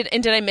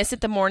 Did I miss it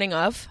the morning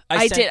of?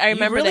 I did. I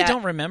remember you really that.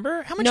 don't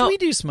remember? How much weed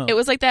do you smoke? It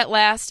was like that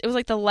last. It was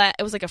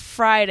like a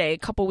Friday a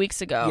couple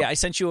weeks ago. Yeah, I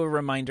sent you a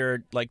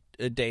reminder like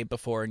a day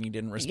before, and you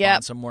didn't respond.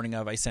 Yep. So morning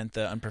of, I sent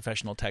the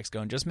unprofessional text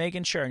going, just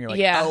making sure, and you're like,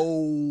 Yeah.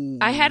 oh.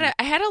 I had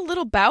a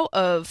little bout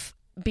of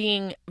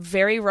being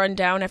very run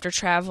down after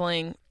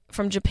traveling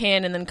from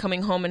Japan and then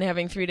coming home and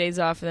having 3 days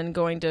off and then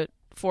going to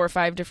 4 or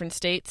 5 different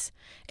states.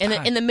 And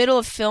God. in the middle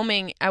of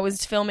filming, I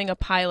was filming a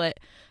pilot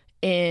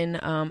in,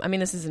 I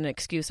mean, this is an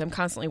excuse. I'm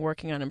constantly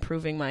working on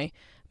improving my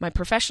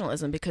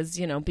professionalism because,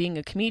 being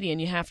a comedian,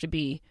 you have to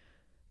be,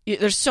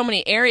 there's so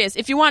many areas.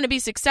 If you want to be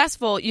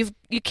successful, you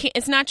can't,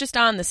 it's not just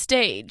on the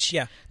stage.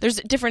 Yeah. There's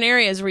different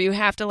areas where you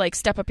have to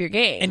step up your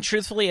game. And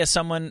truthfully, as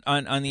someone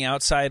on the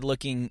outside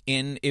looking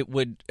in,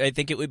 I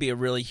think it would be a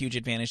really huge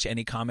advantage to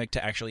any comic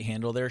to actually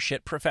handle their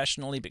shit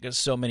professionally because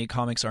so many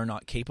comics are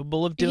not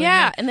capable of doing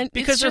it. And then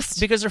because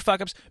they're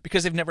fuck ups,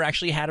 because they've never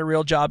actually had a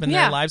real job in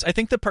their lives. I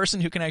think the person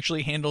who can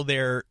actually handle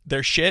their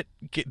shit,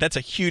 that's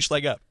a huge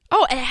leg up.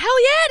 Oh, hell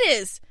yeah,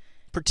 it is.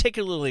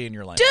 Particularly in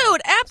your life.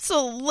 Dude,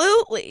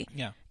 absolutely.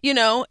 Yeah.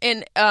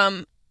 And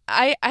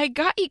I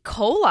got E.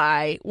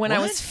 coli when I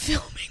was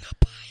filming a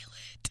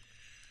pilot.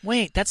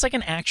 Wait, that's like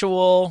an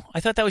actual... I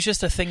thought that was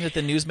just a thing that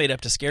the news made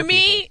up to scare people.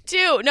 Me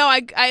too. No,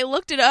 I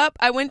looked it up.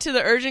 I went to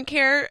the urgent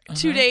care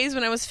 2 days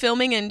when I was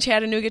filming in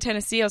Chattanooga,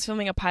 Tennessee. I was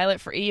filming a pilot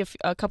for E!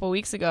 A couple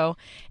weeks ago.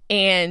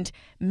 And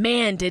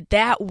man, did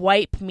that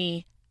wipe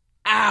me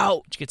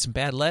out. Did you get some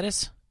bad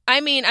lettuce? I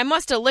mean, I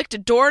must have licked a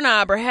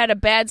doorknob or had a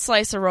bad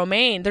slice of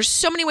romaine. There's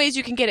so many ways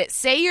you can get it.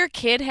 Say your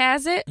kid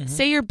has it.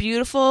 Say your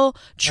beautiful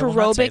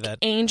cherubic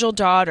angel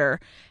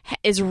daughter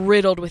is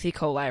riddled with E.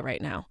 coli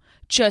right now.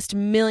 Just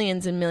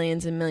millions and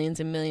millions and millions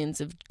and millions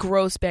of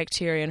gross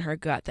bacteria in her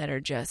gut that are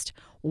just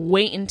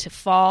waiting to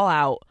fall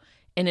out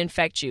and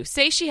infect you.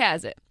 Say she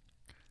has it.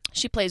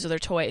 She plays with her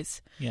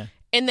toys. Yeah.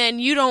 And then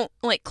you don't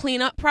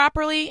clean up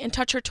properly and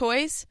touch her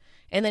toys.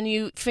 And then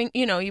you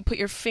put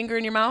your finger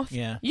in your mouth.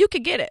 Yeah. You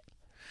could get it.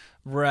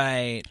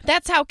 Right.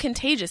 That's how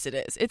contagious it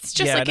is. It's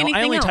just like anything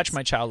else. I only touch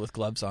my child with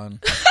gloves on.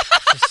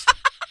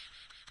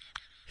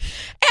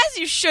 As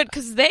you should,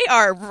 because they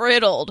are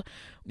riddled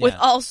with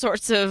all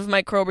sorts of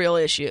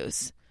microbial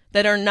issues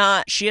that are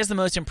not... She has the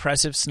most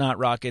impressive snot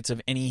rockets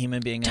of any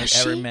human being I've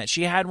ever met.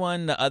 She had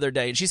one the other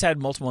day, and she's had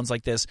multiple ones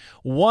like this.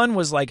 One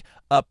was like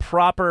a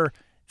proper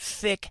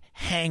thick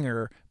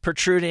hanger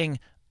protruding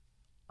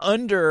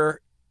under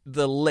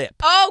the lip.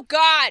 Oh,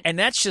 God! And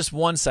that's just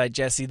one side,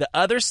 Jesse. The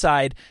other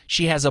side,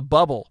 she has a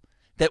bubble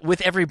that with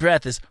every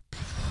breath is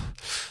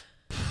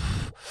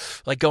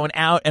like going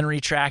out and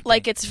retracting.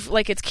 Like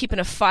it's keeping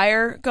a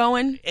fire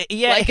going?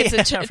 Yeah. Like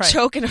it's right.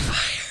 choking a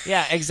fire.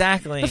 Yeah,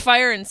 exactly. The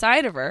fire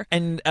inside of her.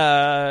 And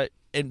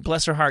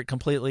bless her heart,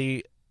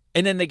 completely...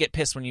 And then they get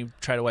pissed when you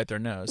try to wipe their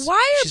nose.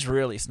 She's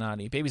really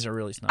snotty. Babies are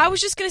really snotty. I was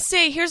just going to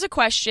say, here's a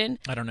question.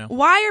 I don't know.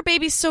 Why are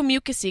babies so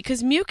mucusy?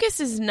 Because mucus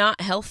is not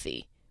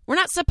healthy. We're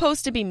not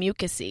supposed to be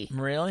mucusy.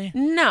 Really?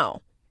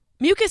 No.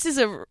 Mucus is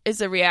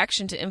a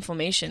reaction to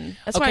inflammation.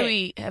 That's why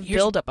we have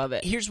buildup of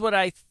it. Here's what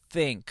I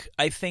think.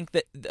 I think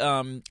that...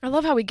 I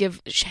love how we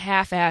give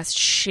half-assed,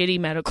 shitty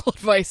medical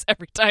advice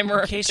every time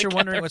we're In case together. you're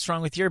wondering what's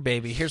wrong with your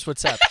baby, here's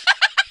what's up.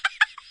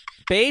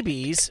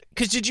 Babies,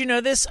 because did you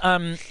know this?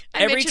 Every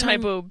mentioned my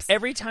boobs.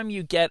 Every time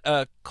you get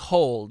a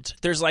cold,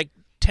 there's like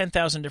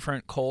 10,000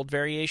 different cold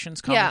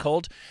variations, common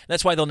cold.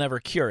 That's why they'll never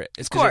cure it.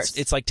 It's because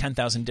it's like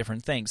 10,000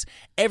 different things.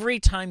 Every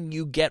time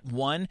you get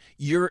one,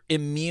 you're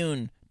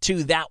immune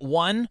to that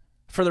one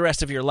for the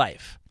rest of your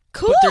life.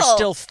 Cool. But there's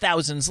still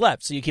thousands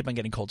left, so you keep on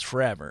getting colds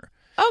forever.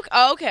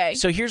 Okay.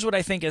 So here's what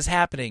I think is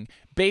happening.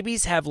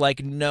 Babies have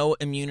no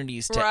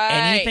immunities to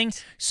anything.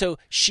 So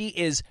she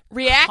is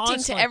reacting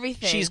to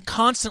everything. She's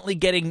constantly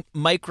getting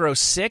micro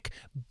sick,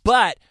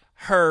 but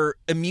her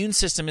immune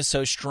system is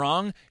so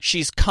strong,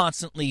 she's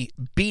constantly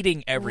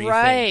beating everything.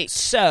 Right.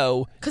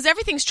 So... Because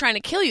everything's trying to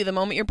kill you the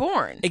moment you're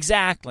born.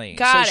 Exactly.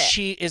 Got it.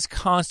 She is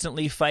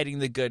constantly fighting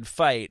the good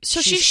fight.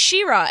 So she's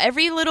She-Ra.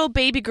 Every little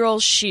baby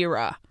girl's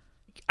She-Ra.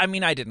 I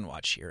mean, I didn't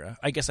watch She-Ra.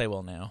 I guess I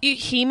will now.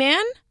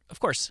 He-Man? Of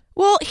course.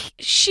 Well,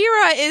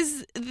 She-Ra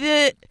is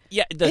his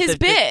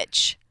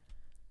bitch.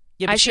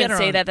 Yeah, I shouldn't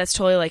say that. That's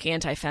totally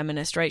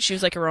anti-feminist, right? She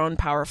was her own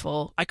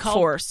powerful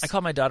force. I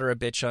called my daughter a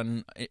bitch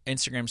on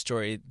Instagram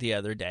story the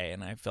other day,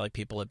 and I feel like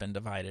people have been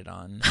divided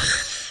on.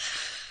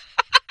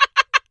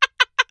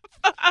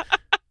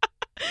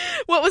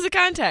 What was the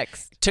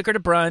context? Took her to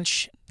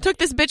brunch. Took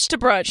this bitch to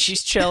brunch.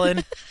 She's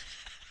chilling.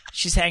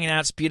 She's hanging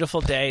out. It's a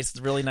beautiful day. It's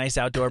a really nice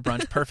outdoor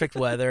brunch, perfect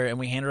weather, and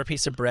we hand her a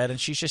piece of bread, and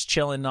she's just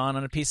chilling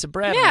on a piece of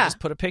bread. Yeah. And I just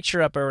put a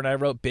picture up of her, and I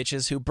wrote,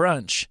 "Bitches who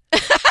brunch."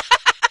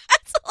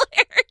 That's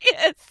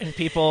And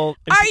people...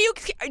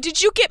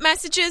 Did you get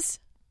messages?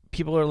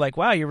 People are like,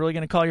 wow, you're really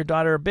going to call your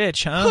daughter a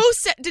bitch, huh?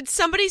 Did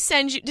somebody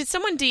send you... Did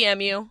someone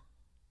DM you?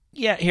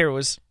 Yeah, here it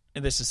was.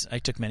 I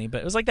took many,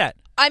 but it was like that.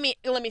 I mean,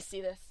 let me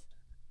see this.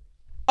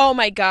 Oh,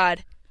 my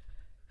God.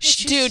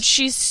 Dude,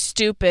 she's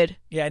stupid.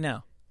 Yeah, I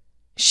know.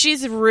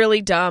 She's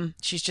really dumb.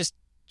 She's just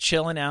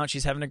chilling out.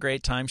 She's having a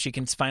great time. She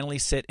can finally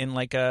sit in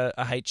like a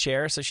high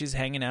chair, so she's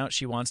hanging out.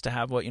 She wants to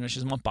have she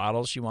doesn't want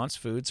bottles. She wants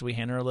food, so we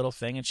hand her a little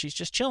thing, and she's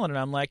just chilling. And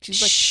I'm like,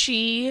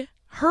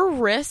 her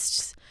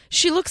wrists.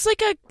 She looks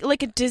like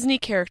a Disney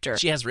character.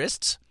 She has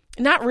wrists?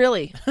 Not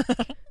really.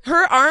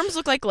 Her arms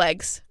look like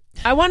legs.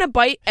 I want to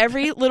bite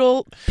every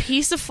little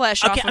piece of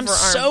flesh off of her arm. I'm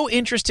so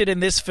interested in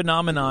this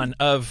phenomenon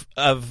of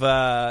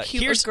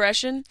cute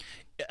aggression.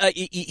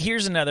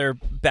 Here's another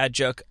bad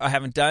joke I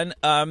haven't done.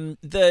 To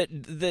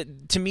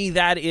me,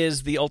 that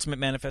is the ultimate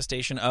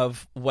manifestation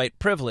of white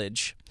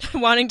privilege.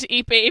 Wanting to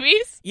eat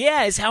babies?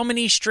 Yeah, is how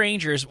many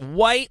strangers,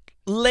 white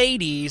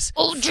ladies,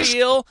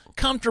 feel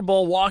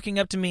comfortable walking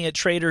up to me at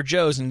Trader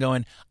Joe's and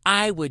going,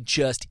 I would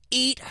just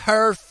eat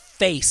her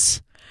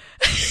face.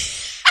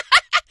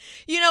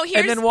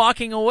 And then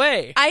walking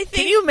away.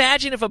 Can you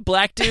imagine if a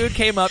black dude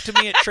came up to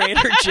me at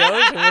Trader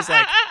Joe's and was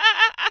like,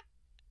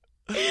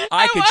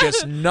 I could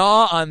just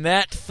gnaw on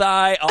that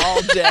thigh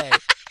all day,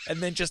 and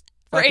then just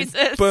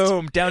racist.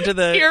 Boom, down to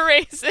the... You're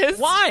racist.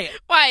 Why?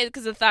 Why?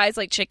 Because the thigh's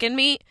like chicken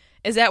meat?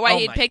 Is that why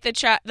he'd pick the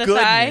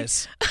thigh?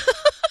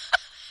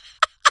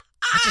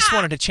 I just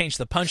wanted to change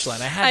the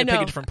punchline. I had to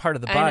pick a different part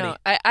of the body. I know.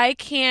 I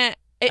can't...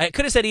 I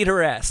could have said eat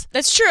her ass.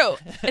 That's true.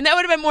 And that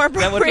would have been more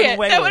appropriate. That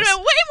would have been way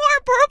more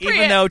appropriate.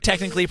 Even though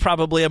technically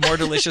probably a more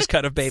delicious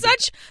cut of baby.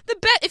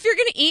 If you're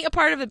going to eat a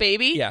part of a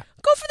baby, go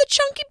for the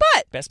chunky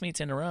butt. Best meat's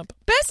in the rump.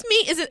 Best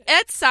meat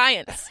that's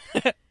science.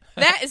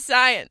 That is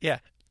science. Yeah.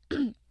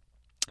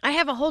 I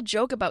have a whole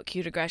joke about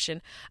cute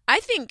aggression. I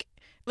think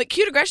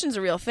cute aggression is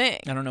a real thing.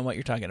 I don't know what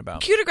you're talking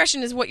about. Cute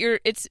aggression is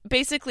it's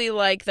basically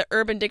like the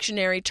Urban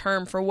Dictionary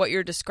term for what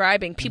you're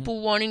describing.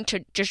 People wanting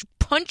to just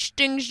punch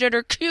things that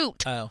are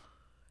cute. Oh.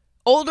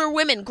 Older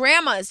women,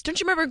 grandmas. Don't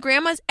you remember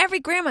grandmas? Every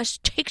grandma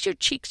takes your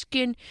cheek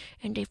skin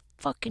and they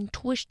fucking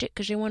twist it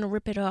because they want to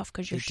rip it off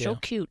because you're so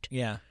cute.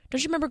 Yeah.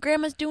 Don't you remember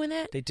grandmas doing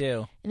that? They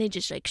do. And they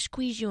just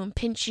squeeze you and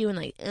pinch you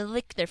and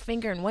lick their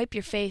finger and wipe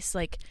your face.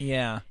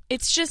 Yeah.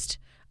 It's just,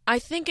 I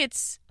think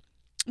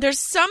there's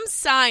some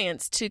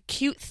science to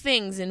cute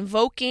things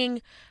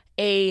invoking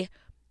a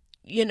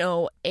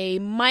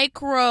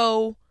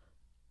micro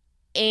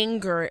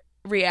anger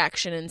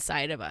reaction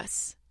inside of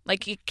us.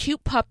 Like a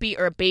cute puppy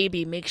or a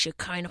baby makes you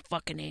kind of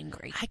fucking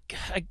angry.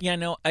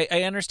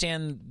 I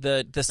understand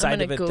the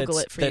side of it. Google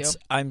it for you.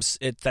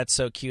 That's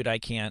so cute. I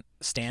can't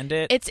stand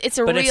it. It's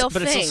a real thing.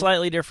 But it's a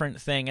slightly different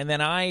thing. And then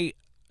I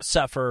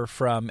suffer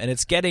from, and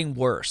it's getting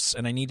worse,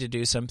 and I need to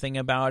do something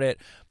about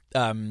it.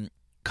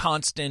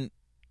 Constant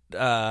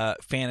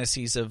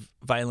fantasies of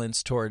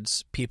violence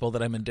towards people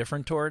that I'm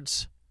indifferent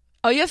towards.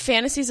 Oh, you have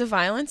fantasies of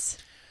violence?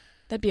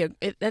 That'd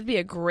be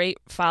a great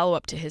follow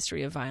up to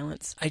History of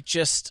Violence. I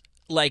just.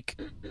 Like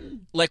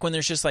when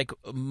there's just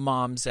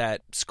moms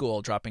at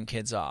school dropping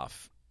kids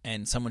off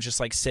and someone's just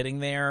sitting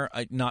there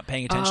not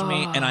paying attention to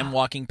me and I'm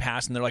walking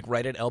past and they're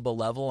right at elbow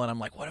level and I'm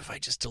like, what if I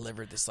just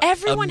delivered this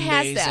Everyone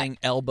amazing has that.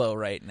 elbow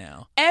right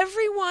now? I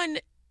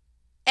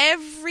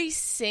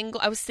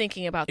was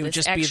thinking about it this. Would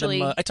just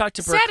actually be I talked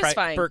to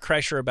Bert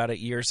Kreischer about it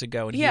years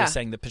ago and he was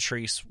saying that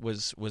Patrice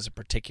was a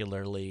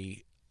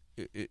particularly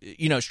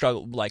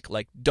struggle like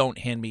don't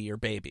hand me your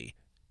baby.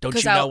 Don't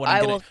you know what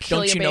I'm going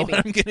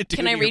to do?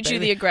 Can I read you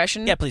the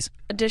aggression? Yeah, please.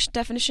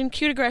 Definition: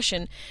 cute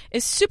aggression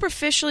is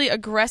superficially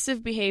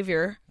aggressive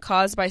behavior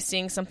caused by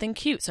seeing something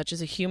cute, such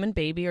as a human,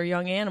 baby, or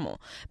young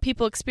animal.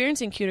 People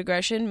experiencing cute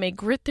aggression may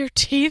grit their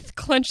teeth,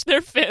 clench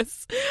their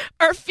fists,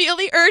 or feel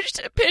the urge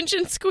to pinch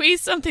and squeeze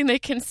something they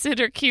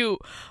consider cute,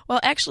 while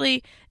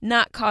actually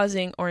not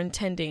causing or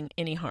intending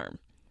any harm.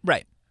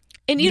 Right.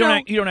 And you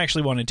don't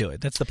actually want to do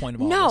it. That's the point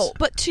of all this. No,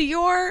 but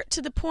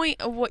to the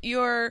point of what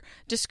you're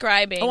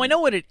describing. Oh, I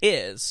know what it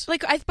is.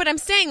 But I'm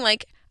saying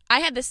I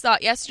had this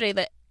thought yesterday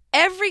that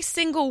every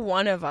single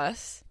one of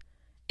us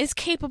is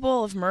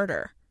capable of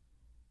murder.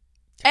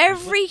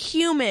 Every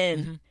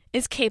human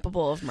is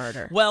capable of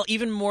murder. Well,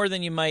 even more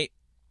than you might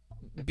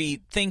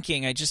be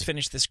thinking. I just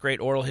finished this great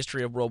oral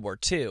history of World War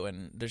II,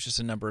 and there's just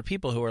a number of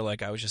people who are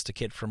like, I was just a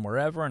kid from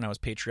wherever, and I was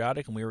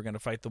patriotic, and we were going to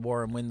fight the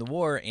war and win the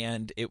war,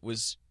 and it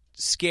was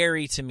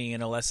scary to me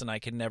and a lesson I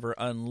could never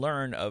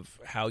unlearn of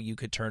how you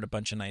could turn a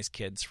bunch of nice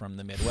kids from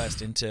the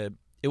Midwest into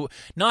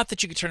not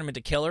that you could turn them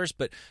into killers,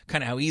 but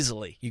kind of how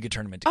easily you could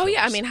turn them into killers. Oh,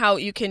 yeah. I mean, how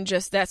you can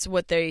that's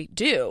what they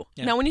do.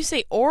 Yeah. Now, when you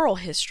say oral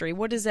history,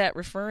 what is that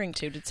referring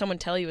to? Did someone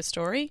tell you a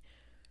story?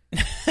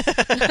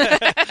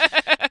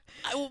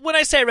 When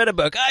I say I read a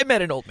book, I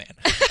met an old man.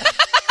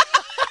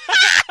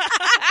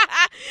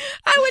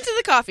 I went to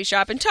the coffee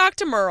shop and talked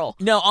to Merle.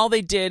 No, all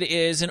they did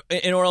is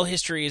in oral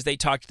history is they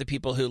talked to the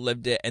people who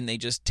lived it, and they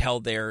just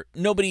tell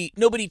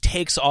nobody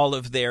takes all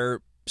of their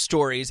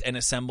stories and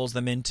assembles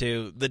them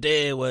into the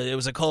day it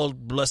was a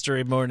cold,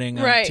 blustery morning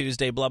on Right.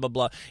 Tuesday, blah, blah,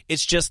 blah.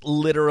 It's just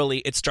literally,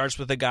 it starts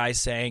with a guy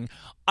saying,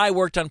 I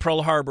worked on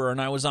Pearl Harbor and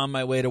I was on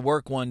my way to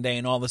work one day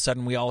and all of a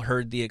sudden we all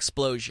heard the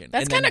explosion.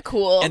 That's And then- kinda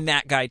cool. And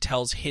that guy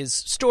tells his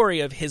story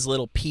of his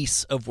little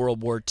piece of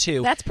World War II.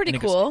 That's pretty And it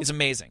goes- cool. It's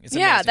amazing. It's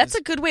Yeah, amazing. that's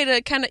a good way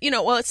to kind of,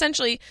 well,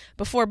 essentially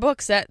before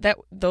books,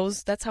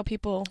 that's how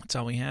people. That's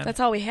all we had. That's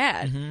all we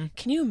had. Mm-hmm.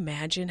 Can you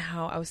imagine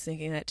how I was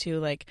thinking that too?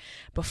 Like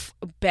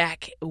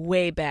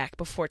way back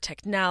before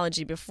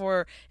technology,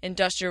 before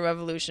Industrial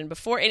Revolution,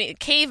 before any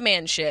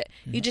caveman shit.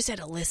 Mm-hmm. You just had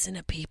to listen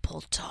to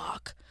people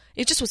talk.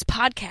 It just was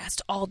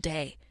podcast all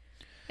day.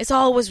 It's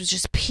always was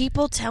just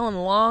people telling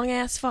long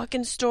ass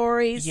fucking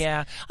stories.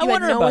 Yeah, You I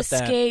wonder had no about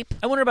escape. that.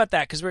 I wonder about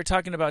that because we were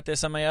talking about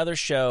this on my other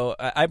show.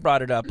 I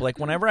brought it up. Like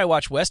whenever I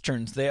watch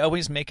westerns, they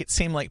always make it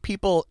seem like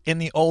people in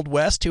the Old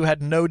West who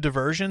had no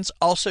diversions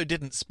also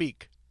didn't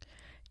speak.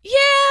 Yeah,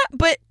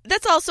 but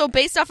that's also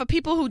based off of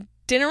people who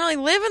didn't really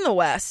live in the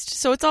West.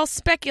 So it's all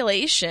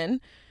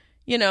speculation,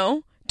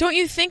 Don't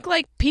you think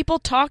like people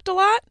talked a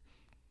lot?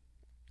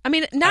 I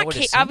mean, I would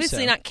assume obviously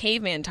so. not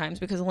caveman times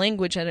because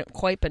language hadn't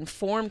quite been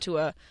formed to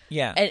a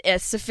Yeah.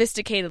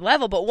 sophisticated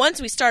level. But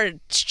once we started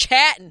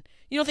chatting,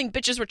 you don't think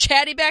bitches were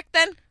chatty back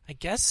then? I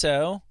guess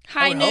so.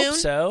 High I would noon? hope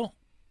so.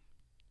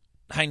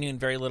 High noon,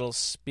 very little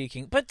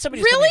speaking. But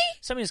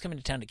somebody's coming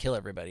to town to kill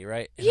everybody,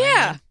 right? At high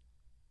Yeah. noon?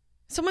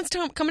 Someone's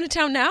coming to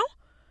town now?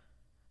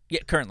 Yeah,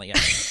 currently, yeah.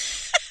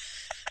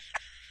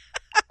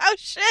 Oh,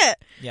 shit.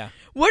 Yeah.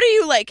 What are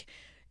you like?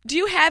 Do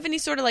you have any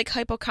sort of like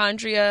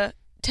hypochondria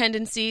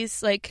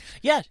tendencies? Like,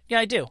 Yeah,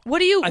 I do. what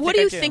do you I what think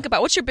do I you do. think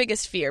about? What's your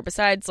biggest fear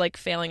besides like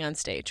failing on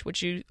stage,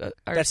 which you are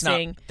That's not-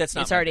 saying that's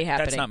not it's my- already that's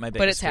happening? not my but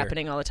biggest it's fear.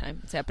 happening all the time.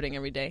 It's happening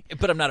every day.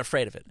 But I'm not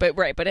afraid of it. But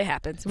it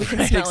happens. We can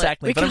Right, smell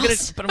exactly. it. But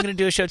I'm gonna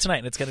do a show tonight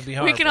and it's gonna be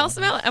hard. We can all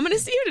smell it. I'm gonna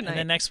see you And tonight.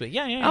 then next week.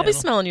 Yeah. I'll be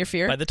it'll- smelling your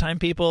fear. By the time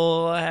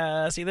people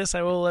see this,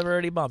 I will have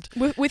already bumped.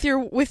 With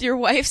your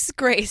wife's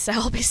grace,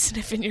 I'll be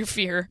sniffing your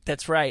fear.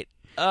 That's right.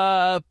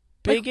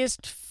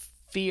 Biggest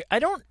fear. I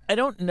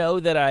don't know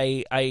that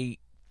I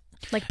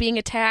Like being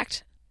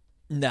attacked.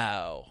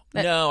 no.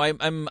 That- No,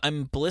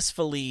 I'm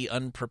blissfully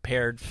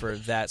unprepared for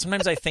that.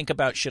 Sometimes I think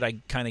about should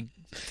I kind of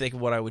think of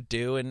what I would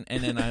do and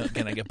then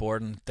I get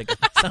bored and think of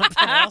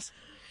something else.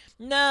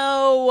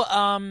 No,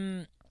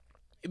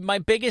 my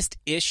biggest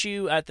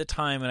issue at the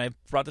time, and I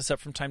brought this up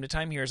from time to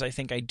time here, is I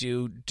think I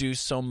do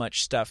so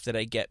much stuff that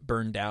I get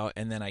burned out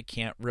and then I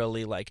can't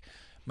really like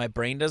my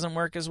brain doesn't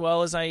work as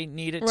well as I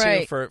need it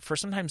Right. to for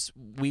sometimes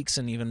weeks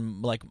and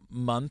even like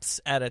months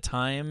at a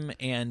time.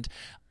 And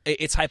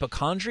it's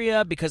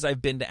hypochondria because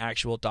I've been to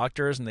actual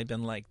doctors and they've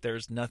been like,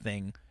 there's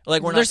nothing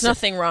like There's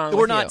nothing wrong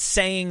We're with not you.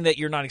 saying that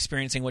you're not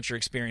experiencing what you're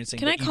experiencing.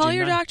 Can I but you call do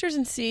your not- doctors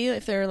and see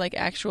if they're like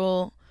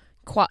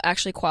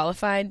actually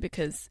qualified?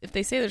 Because if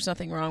they say there's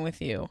nothing wrong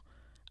with you,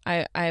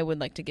 I would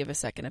like to give a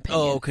second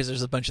opinion. Oh, because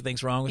there's a bunch of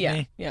things wrong with Yeah,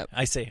 me. yep.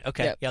 I see.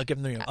 Okay, Yep. yeah, I'll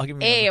give them the. I'll give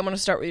them. I'm going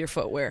to start with your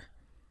footwear,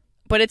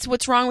 but it's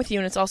what's wrong with you,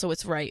 and it's also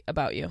what's right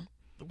about you.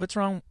 What's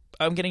wrong?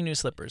 I'm getting new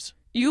slippers.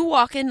 You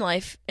walk in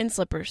life in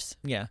slippers,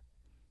 Yeah.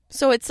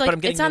 so it's But like I'm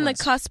getting it's on new the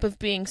ones. cusp of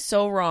being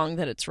so wrong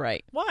that it's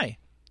right. Why?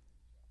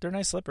 They're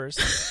nice slippers.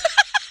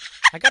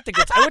 I got the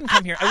goods. I wouldn't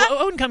come here. I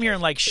wouldn't come here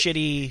in like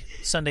shitty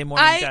Sunday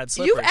morning dad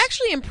slippers. You've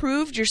actually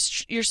improved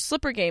your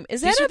slipper game.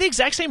 Is that These are the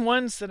exact same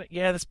ones that.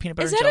 Yeah, that's peanut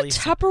butter is and that a jelly.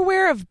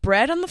 Tupperware of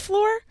bread on the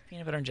floor?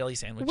 Peanut butter and jelly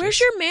sandwiches. Where's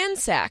your man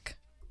sack?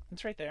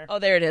 It's right there. Oh,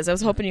 there it is. I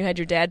was hoping you had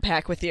your dad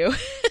pack with you.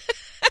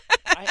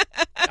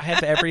 I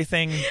have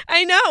everything.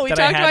 I know. We that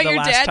I talked had about the your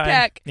last dad time.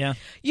 pack. Yeah,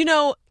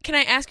 Can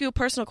I ask you a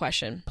personal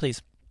question?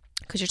 please.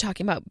 Because you're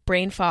talking about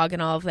brain fog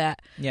and all of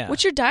that. Yeah.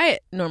 What's your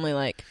diet normally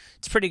like?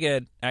 It's pretty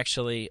good,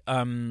 actually.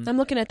 I'm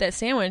looking at that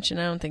sandwich, and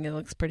I don't think it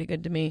looks pretty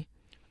good to me.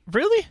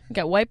 Really? You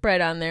got white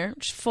bread on there,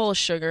 which is full of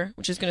sugar,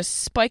 which is going to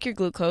spike your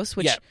glucose,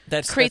 which Yeah,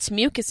 that's- creates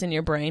mucus in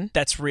your brain.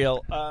 That's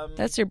real.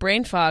 That's your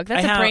brain fog.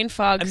 That's a brain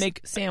fog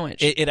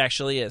sandwich. It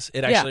actually is.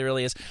 It actually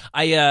really is.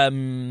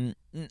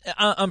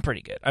 I'm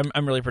pretty good.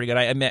 I'm really pretty good.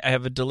 I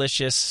have a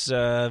delicious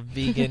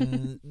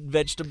vegan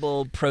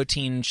vegetable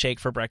protein shake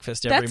for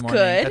breakfast every That's morning.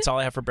 good. That's all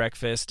I have for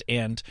breakfast,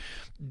 and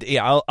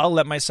yeah, I'll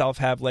let myself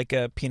have like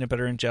a peanut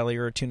butter and jelly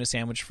or a tuna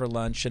sandwich for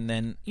lunch, and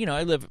then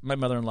my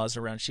mother-in-law's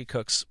around. She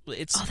cooks.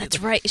 Oh, that's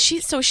right. Is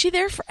she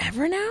there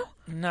forever now?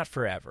 Not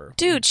forever,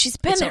 Dude, she's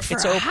been there for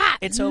a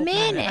hot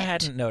minute. I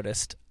hadn't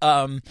noticed.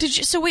 Did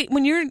you? So wait,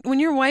 when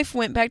your wife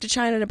went back to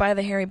China to buy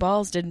the hairy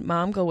balls, did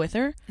Mom go with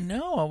her?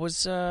 No, I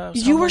was. You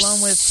home were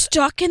alone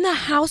stuck in the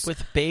house.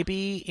 with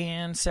baby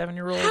and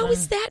 7-year-old. How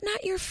is that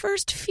not your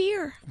first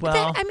fear? Well,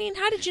 how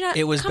did you not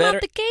it was come better-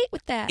 out the gate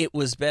with that? It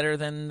was better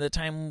than the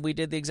time we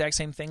did the exact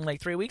same thing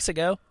like 3 weeks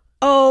ago.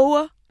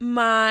 Oh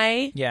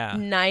my Yeah.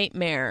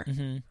 nightmare.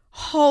 Mm-hmm.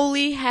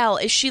 Holy hell.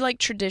 Is she like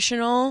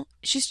traditional?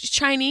 She's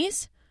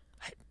Chinese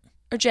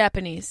or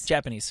Japanese?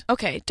 Japanese.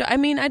 Okay. I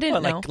didn't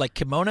What, know. like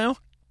kimono?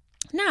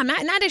 No,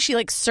 not is she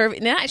like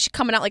serving, not is she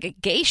coming out like a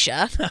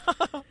geisha.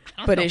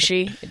 But is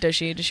she? Does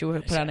she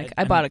put on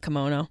I bought a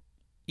kimono.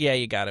 Yeah,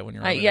 you got it when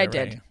you're over Yeah, I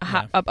there, did.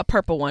 right? A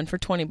purple one for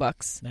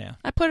 $20. Yeah.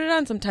 I put it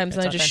on sometimes,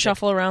 and I just authentic.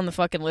 shuffle around the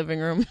fucking living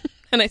room,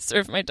 and I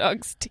serve my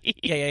dogs tea.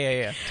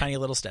 Yeah. Tiny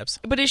little steps.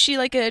 But is she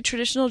like a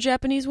traditional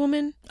Japanese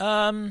woman?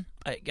 I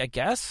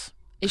guess.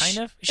 Is Kind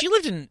of. She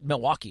lived in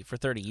Milwaukee for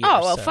 30 years.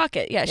 Oh, well, so- fuck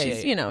it. Yeah,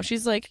 she's, you know,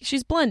 she's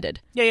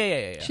blended.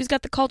 Yeah. She's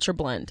got the culture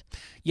blend.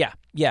 Yeah.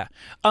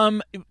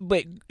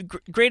 Wait,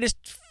 greatest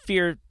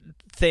fear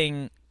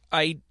thing,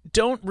 I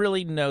don't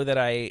really know that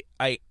I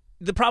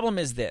the problem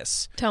is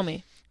this. Tell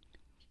me.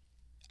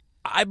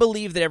 I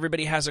believe that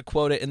everybody has a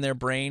quota in their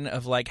brain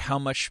of like how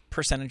much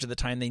percentage of the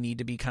time they need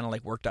to be kind of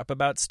like worked up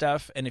about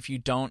stuff. And if you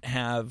don't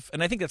have,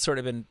 and I think that's sort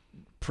of been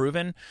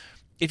proven,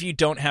 if you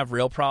don't have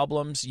real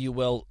problems, you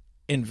will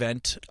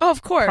invent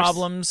Of course.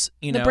 problems.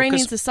 You The know, brain 'cause-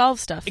 needs to solve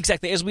stuff.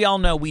 Exactly. As we all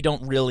know, we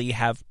don't really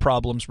have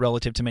problems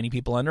relative to many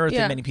people on Earth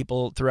Yeah. and many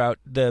people throughout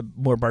the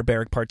more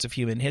barbaric parts of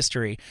human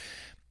history.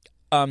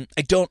 I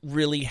don't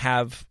really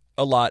have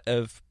a lot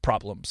of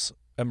problems.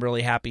 I'm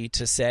really happy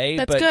to say.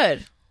 That's but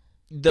good.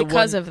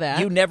 Because of that.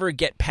 You never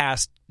get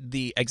past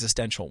the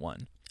existential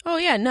one. Oh,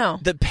 yeah, no.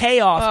 The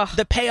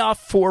payoff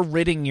for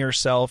ridding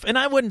yourself, and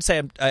I wouldn't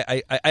say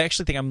I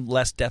actually think I'm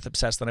less death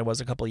obsessed than I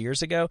was a couple of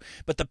years ago,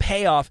 but the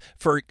payoff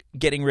for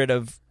getting rid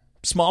of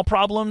small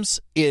problems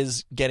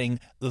is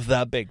getting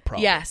the big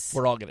problem. Yes.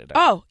 We're all going to die.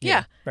 Oh,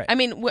 yeah. Right. I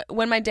mean,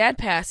 when my dad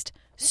passed,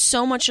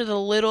 so much of the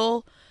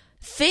little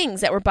things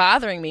that were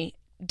bothering me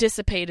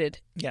dissipated.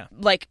 Yeah.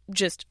 Like,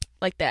 just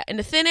like that.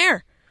 Into thin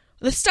air.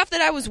 The stuff that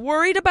I was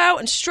worried about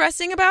and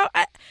stressing about,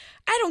 I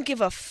don't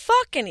give a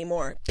fuck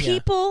anymore. Yeah.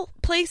 People,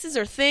 places,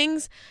 or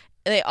things,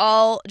 they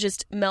all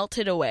just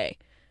melted away.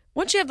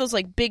 Once you have those,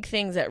 like, big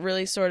things that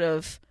really sort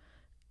of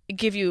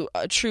give you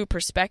a true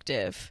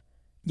perspective,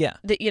 Yeah.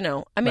 that, you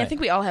know, I mean, I Right.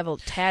 think we all have a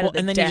tad of the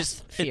and then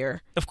death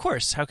fear. Of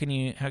course. How can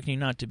you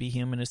not? To be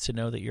human is to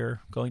know that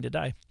you're going to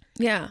die.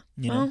 Yeah.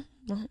 You know?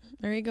 Well,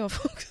 there you go,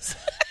 folks.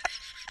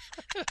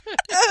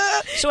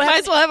 So Might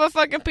as well have a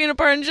fucking peanut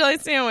butter and jelly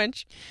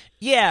sandwich.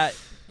 Yeah,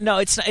 no,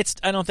 it's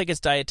I don't think it's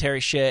dietary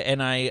shit,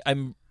 and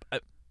I'm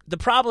the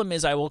problem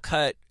is I will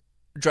cut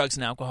drugs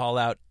and alcohol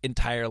out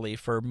entirely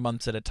for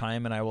months at a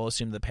time, and I will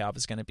assume the payoff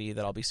is going to be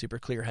that I'll be super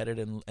clear-headed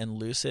and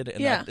lucid, and,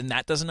 Yeah.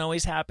 that doesn't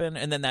always happen,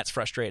 and then that's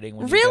frustrating.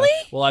 When you Really?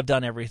 go, well, I've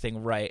done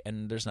everything right,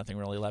 and there's nothing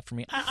really left for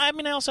me. I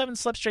mean, I also haven't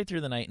slept straight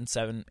through the night in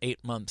 7-8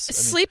 months. I mean,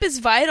 Sleep is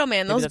vital,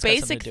 man. maybe Those that's got something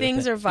basic to do with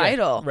things it. are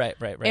vital. Yeah,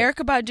 right.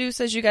 Erykah Badu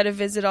says you got to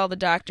visit all the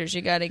doctors.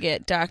 You got to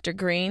get Dr.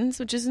 Greens,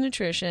 which is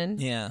nutrition.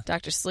 Yeah.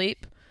 Dr.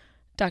 Sleep,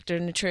 Dr.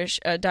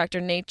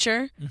 Dr.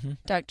 Nature, Mm-hmm.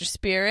 Dr.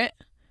 Spirit,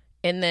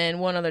 and then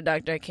one other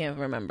doctor I can't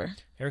remember.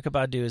 Erykah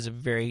Badu is a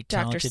very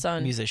Dr. talented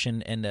Sun.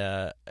 musician and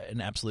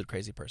an absolute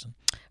crazy person.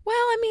 Well,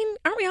 I mean,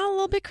 aren't we all a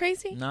little bit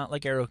crazy? Not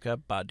like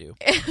Erykah Badu.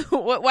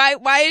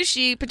 Why is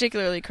she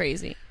particularly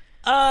crazy?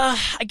 I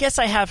guess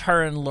I have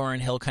her and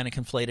Lauryn Hill kind of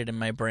conflated in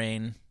my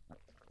brain.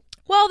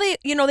 Well,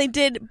 they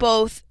did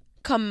both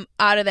come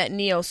out of that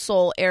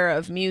neo-soul era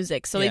of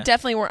music, so they Yeah.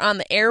 definitely were on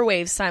the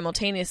airwaves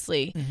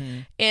simultaneously.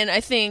 And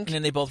I think, And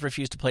then they both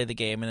refused to play the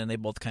game, and then they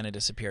both kind of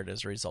disappeared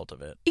as a result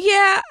of it.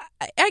 yeah,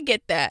 I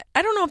get that.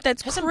 I don't know if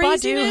that's Hasn't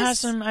craziness. Badu has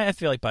some? I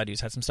feel like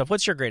Badu's had some stuff.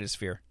 What's your greatest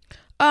fear?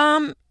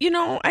 You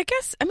know, I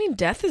guess, I mean,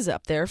 death is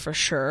up there for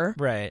sure.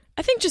 Right.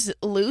 I think just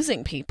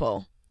losing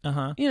people,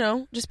 Uh-huh. you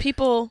know, just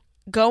people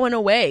going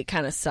away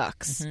kind of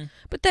sucks. Mm-hmm.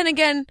 But then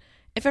again,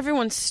 if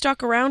everyone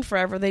stuck around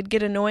forever, they'd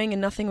get annoying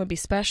and nothing would be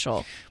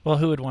special. Well,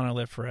 who would want to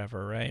live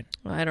forever, right?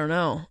 Well, I don't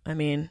know. I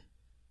mean,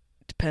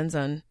 depends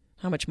on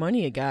how much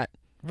money you got.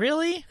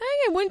 Really?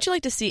 Hey, wouldn't you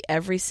like to see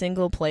every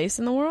single place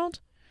in the world?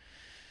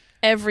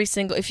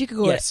 If you could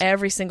go Yes. to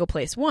every single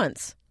place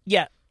once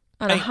Yeah.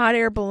 on a hot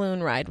air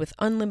balloon ride with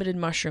unlimited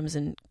mushrooms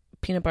and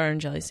peanut butter and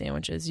jelly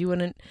sandwiches, you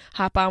wouldn't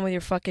hop on with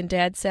your fucking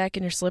dad sack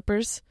and your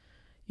slippers?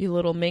 You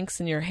little minx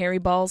and your hairy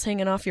balls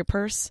hanging off your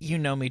purse You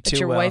know me too that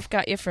your well. wife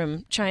got you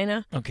from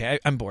China? Okay,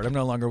 I'm bored. I'm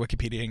no longer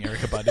Wikipediaing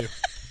Erykah Badu.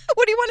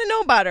 What do you want to know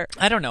about her?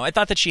 I don't know. I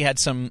thought that she had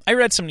some... I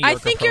read some New Yorker I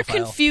think profile.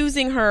 you're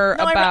confusing her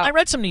No, about... I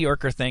read some New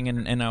Yorker thing,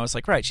 and I was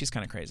like, right, she's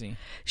kind of crazy.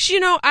 You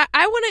know,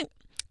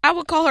 I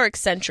would call her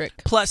eccentric.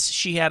 Plus,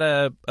 she had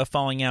a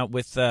falling out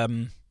with...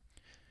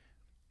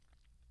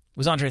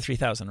 was Andre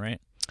 3000, right?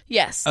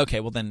 Yes.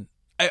 Okay, well then...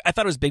 I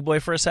thought it was Big Boy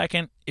for a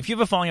second. If you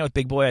have a falling out with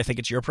Big Boy, I think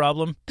it's your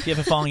problem. If you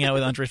have a falling out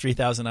with Andre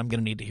 3000, I'm going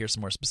to need to hear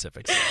some more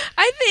specifics.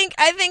 I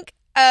think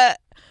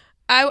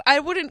I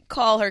wouldn't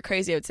call her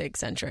crazy. I would say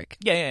eccentric.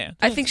 Yeah.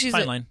 I think she's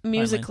Fine line.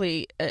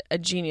 musically a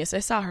genius. I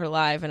saw her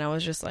live and I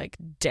was just like,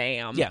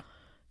 damn. Yeah.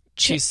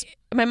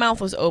 My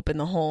mouth was open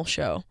the whole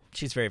show.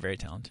 She's very, very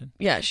talented.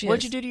 Yeah, she What'd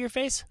is. you do to your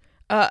face?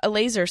 A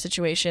laser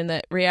situation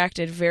that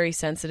reacted very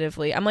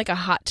sensitively. I'm like a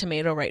hot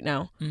tomato right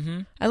now. Mm-hmm.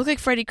 I look like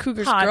Freddy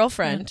Krueger's Hot.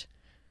 girlfriend.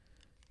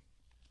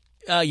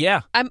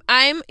 Yeah.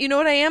 I'm you know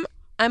what I am?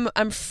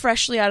 I'm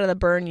freshly out of the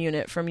burn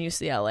unit from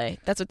UCLA.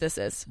 That's what this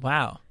is.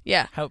 Wow.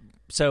 Yeah.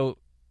 So...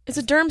 It's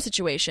a derm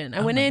situation. I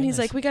Oh went my in, he's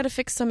goodness. like, we got to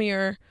fix some of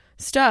your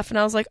stuff. And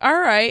I was like, all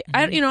right.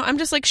 Mm-hmm. I'm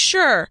just like,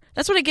 sure.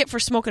 That's what I get for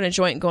smoking a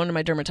joint and going to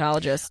my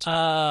dermatologist. Oh.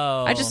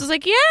 I just was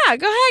like, yeah,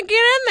 go ahead, get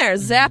in there.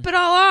 Zap it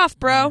all off,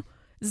 bro.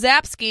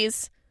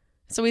 Zapskis.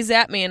 So he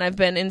zapped me, and I've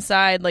been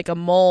inside like a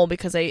mole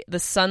because the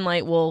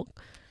sunlight will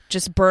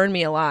just burn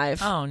me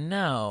alive. Oh,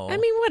 no. I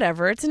mean,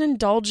 whatever. It's an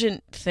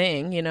indulgent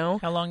thing, you know?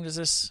 How long does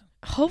this...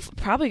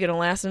 Probably going to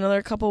last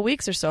another couple of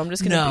weeks or so. I'm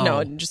just going to...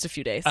 No, just a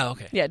few days. Oh,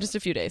 okay. Yeah, just a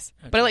few days.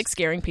 Okay. But I like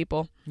scaring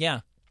people. Yeah.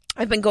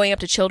 I've been going up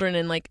to children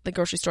in like the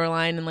grocery store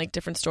line and like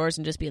different stores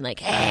and just being like,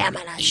 hey, I'm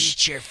going to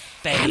eat your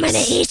face. I'm going to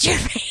eat your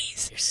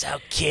face. You're so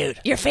cute.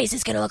 Your face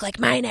is going to look like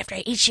mine after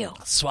I eat you.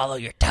 I'll swallow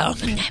your tongue.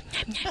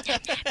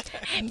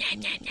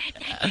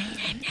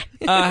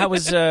 How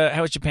was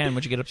Japan?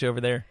 What'd you get up to over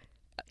there?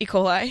 E.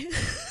 coli.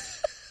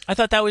 I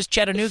thought that was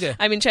Chattanooga.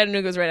 I mean,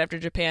 Chattanooga was right after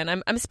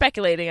Japan. I'm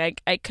speculating.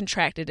 I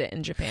contracted it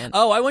in Japan.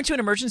 Oh, I went to an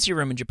emergency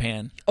room in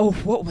Japan. Oh,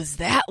 what was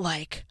that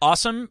like?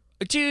 Awesome.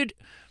 Dude.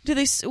 Do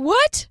they...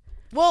 What?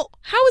 Well...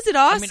 How was it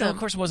awesome? I mean, of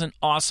course it wasn't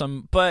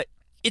awesome, but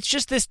it's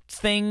just this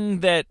thing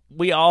that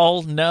we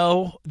all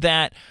know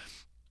that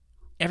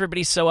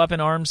everybody's so up in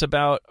arms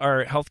about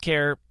our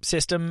healthcare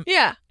system.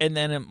 Yeah. And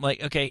then I'm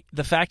like, okay,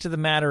 the fact of the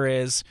matter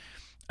is...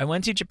 I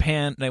went to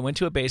Japan and I went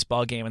to a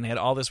baseball game and they had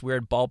all this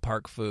weird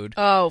ballpark food.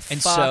 Oh, fuck. And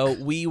so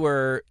we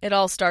were... It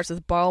all starts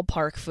with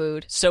ballpark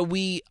food. So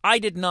I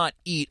did not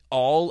eat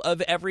all of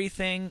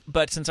everything,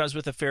 but since I was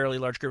with a fairly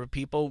large group of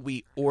people,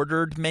 we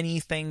ordered many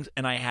things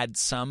and I had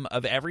some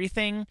of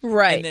everything.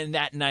 Right. And then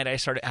that night I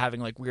started having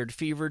like weird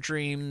fever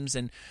dreams,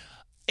 and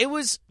it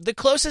was the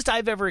closest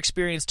I've ever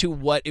experienced to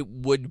what it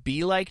would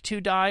be like to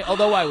die,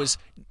 although I was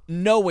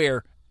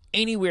anywhere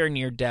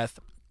near death.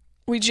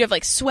 Did you have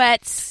like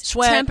sweat,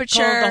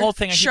 temperature, cold, the whole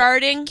thing?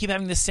 Sharding? Keep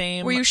having the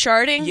same. Were you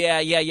sharding?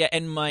 Yeah.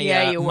 And my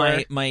you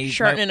were my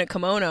sharding in a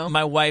kimono.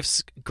 My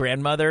wife's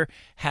grandmother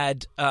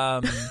had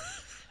a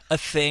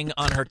thing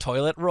on her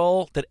toilet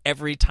roll that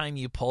every time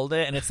you pulled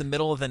it, and it's the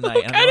middle of the night.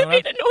 What kind of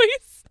made a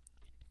noise?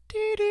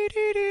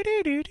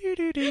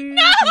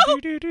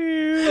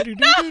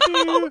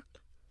 No!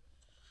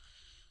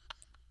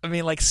 I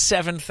mean, like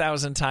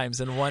 7,000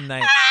 times in one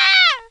night.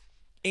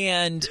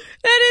 And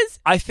that is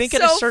I think so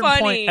at a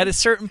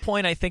certain funny.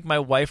 point I think my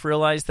wife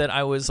realized that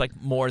I was like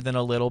more than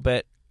a little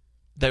bit,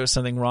 there was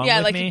something wrong with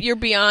me. Yeah, like you're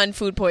beyond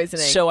food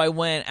poisoning. So I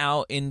went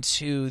out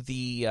into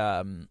the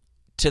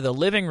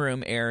living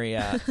room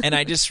area and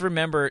I just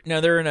remember,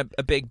 they're in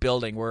a big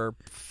building. We're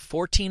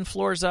 14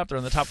 floors up. They're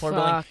on the top floor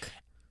building.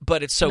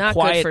 But it's so Not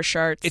quiet. Good for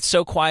sharts. It's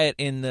so quiet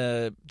in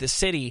the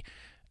city.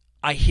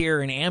 I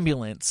hear an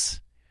ambulance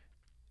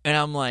and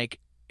I'm like,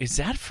 is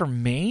that for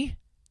me?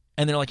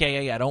 And they're like,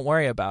 yeah, don't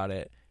worry about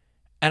it.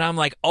 And I'm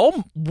like,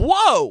 oh,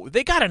 whoa,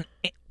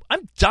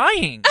 I'm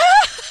dying.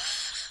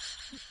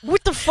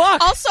 What the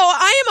fuck? Also,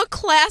 I am a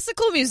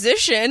classical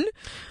musician.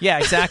 Yeah,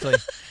 exactly.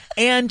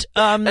 And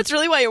that's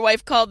really why your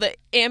wife called the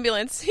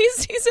ambulance.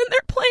 He's in there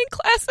playing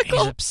classical.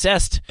 He's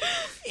obsessed.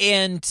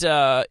 And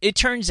it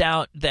turns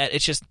out that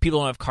it's just people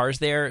don't have cars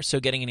there,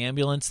 so getting an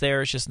ambulance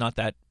there is just not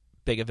that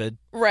big of a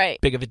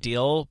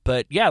deal.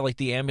 But yeah, like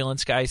the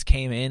ambulance guys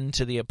came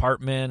into the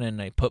apartment and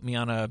they put me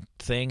on a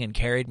thing and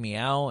carried me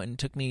out and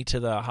took me to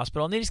the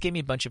hospital, and they just gave me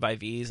a bunch of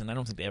IVs, and I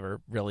don't think they ever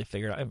really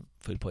figured out I have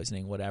food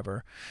poisoning,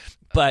 whatever.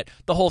 But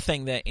the whole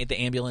thing, the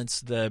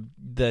ambulance,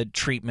 the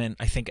treatment,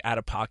 I think out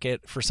of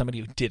pocket for somebody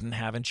who didn't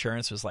have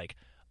insurance was like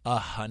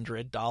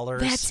 $100.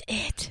 That's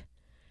it.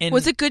 And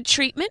was it good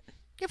treatment?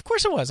 Yeah, of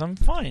course it was. I'm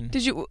fine.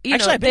 Did you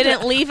Actually, they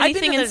didn't leave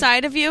anything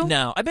inside of you?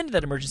 No. I've been to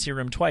that emergency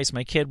room twice.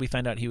 My kid, we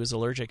found out he was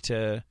allergic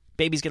to...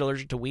 Babies get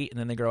allergic to wheat and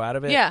then they grow out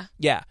of it. Yeah.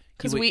 Yeah.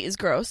 Because wheat is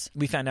gross.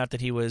 We found out that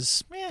he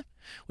was...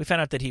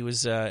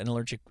 an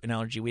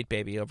allergy wheat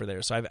baby over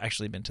there. So I've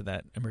actually been to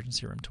that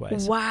emergency room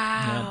twice. Wow.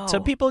 Yeah.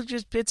 So people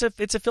just... It's a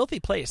filthy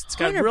place. It's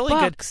got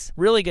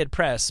really good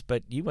press,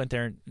 but you went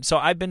there. So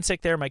I've been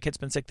sick there. My kid's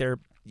been sick there.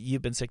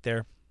 You've been sick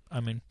there. I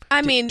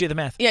mean, do the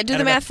math. Yeah, do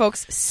the math,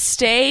 folks.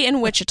 Stay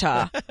in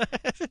Wichita.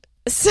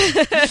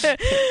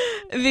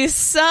 The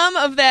sum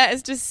of that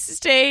is to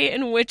stay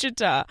in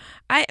Wichita.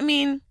 I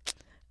mean,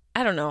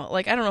 I don't know.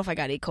 Like, I don't know if I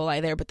got E.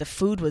 coli there, but the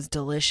food was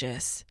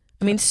delicious.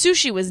 I mean,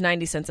 sushi was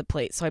 90 cents a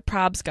plate, so I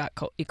probs got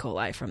E.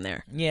 coli from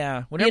there.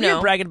 Yeah. Whenever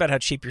you're bragging about how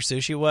cheap your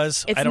sushi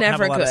was, I don't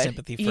have a lot of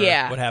sympathy for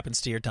what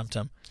happens to your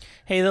tum-tum.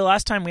 Hey, the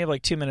last time, we have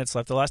like 2 minutes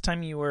left. The last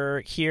time you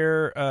were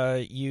here,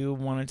 you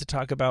wanted to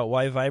talk about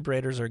why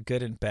vibrators are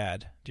good and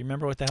bad. Do you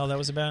remember what the hell that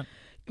was about?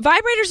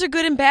 Vibrators are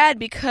good and bad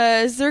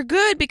because they're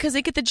good because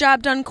they get the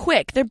job done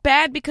quick. They're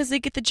bad because they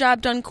get the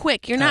job done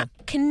quick. You're not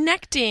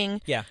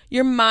connecting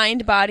your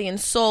mind, body, and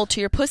soul to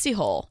your pussy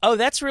hole. Oh,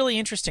 that's really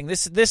interesting.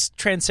 This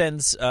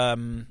transcends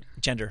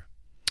gender.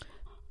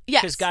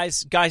 Yes.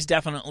 Because guys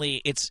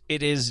definitely, it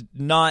is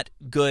not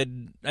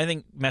good. I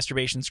think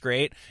masturbation's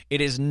great.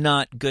 It is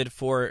not good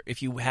for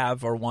if you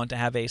have or want to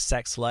have a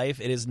sex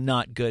life. It is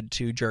not good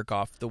to jerk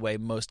off the way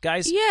most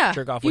guys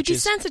jerk off. You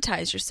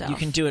desensitize yourself. You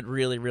can do it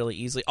really, really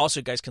easily.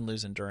 Also, guys can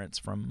lose endurance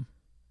from...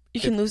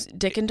 You can lose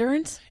dick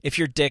endurance? If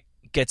your dick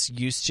gets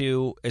used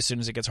to, as soon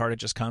as it gets hard, it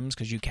just comes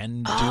because you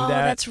can do that. Oh,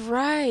 that's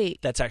right.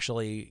 That's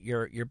actually,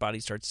 your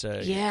body starts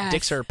to...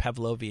 Dicks are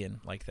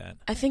Pavlovian like that.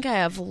 I think I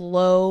have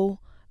low...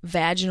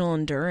 vaginal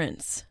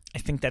endurance. I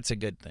think that's a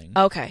good thing.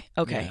 Okay.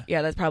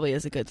 Yeah, that probably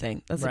is a good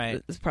thing. That's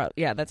Right. that's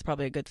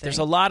probably a good thing. There's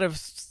a lot of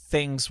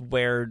things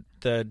where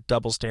the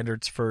double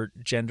standards for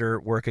gender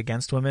work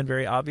against women,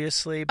 very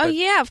obviously. But, oh,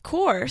 yeah, of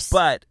course.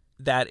 But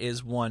that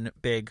is one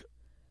big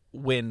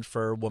win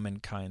for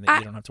womankind that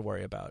you don't have to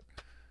worry about.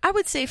 I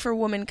would say for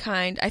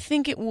womankind, I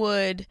think it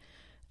would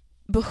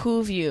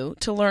behoove you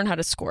to learn how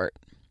to squirt.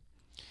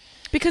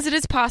 Because it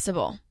is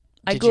possible.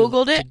 I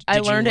Googled it, I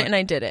learned it, and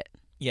I did it.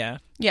 Yeah?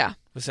 Yeah.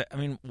 Was that, I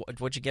mean,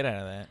 what'd you get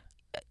out of that?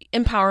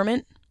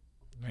 Empowerment.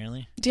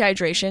 Really?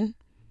 Dehydration.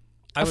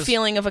 A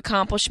feeling of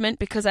accomplishment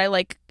because I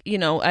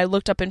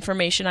looked up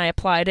information, I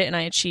applied it, and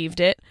I achieved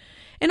it.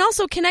 And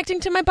also connecting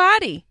to my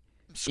body.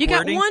 Squirting?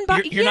 You got one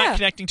body. You're not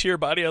connecting to your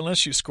body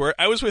unless you squirt.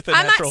 I was with a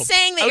I'm not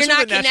saying that you're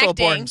not connecting. natural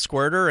born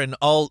squirter, and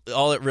all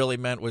it really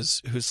meant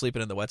was who's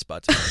sleeping in the wet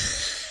spots.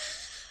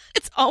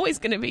 It's always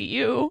going to be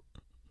you.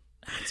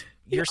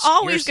 You're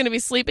always going to be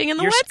sleeping in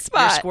the wet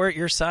spot. Your squirt,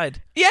 your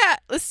side. Yeah,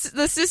 the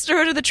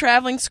Sisterhood of the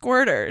Traveling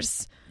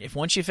Squirters. If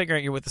once you figure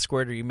out you're with the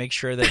squirter, you make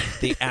sure that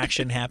the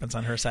action happens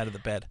on her side of the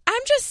bed.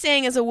 I'm just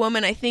saying, as a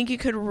woman, I think you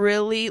could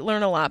really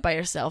learn a lot by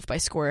yourself by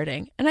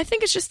squirting. And I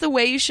think it's just the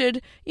way you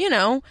should,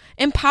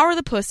 empower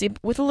the pussy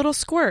with a little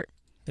squirt.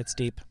 That's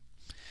deep.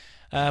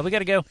 We got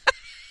to go.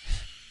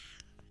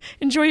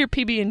 Enjoy your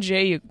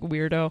PB&J, you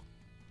weirdo.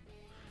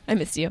 I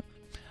miss you.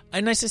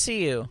 Nice to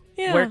see you.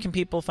 Yeah. Where can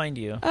people find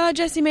you?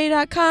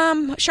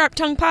 JessieMay.com, Sharp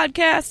Tongue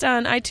Podcast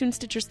on iTunes,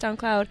 Stitcher,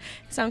 SoundCloud,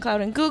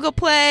 and Google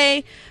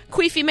Play.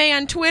 Queefy May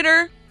on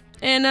Twitter.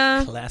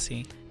 And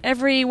classy.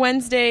 Every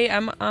Wednesday,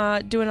 I'm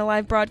doing a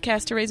live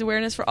broadcast to raise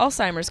awareness for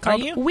Alzheimer's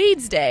called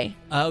Weeds Day.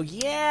 Oh,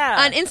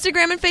 yeah. On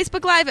Instagram and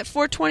Facebook Live at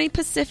 4:20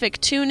 Pacific.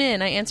 Tune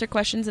in. I answer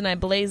questions and I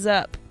blaze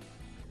up.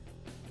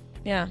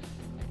 Yeah.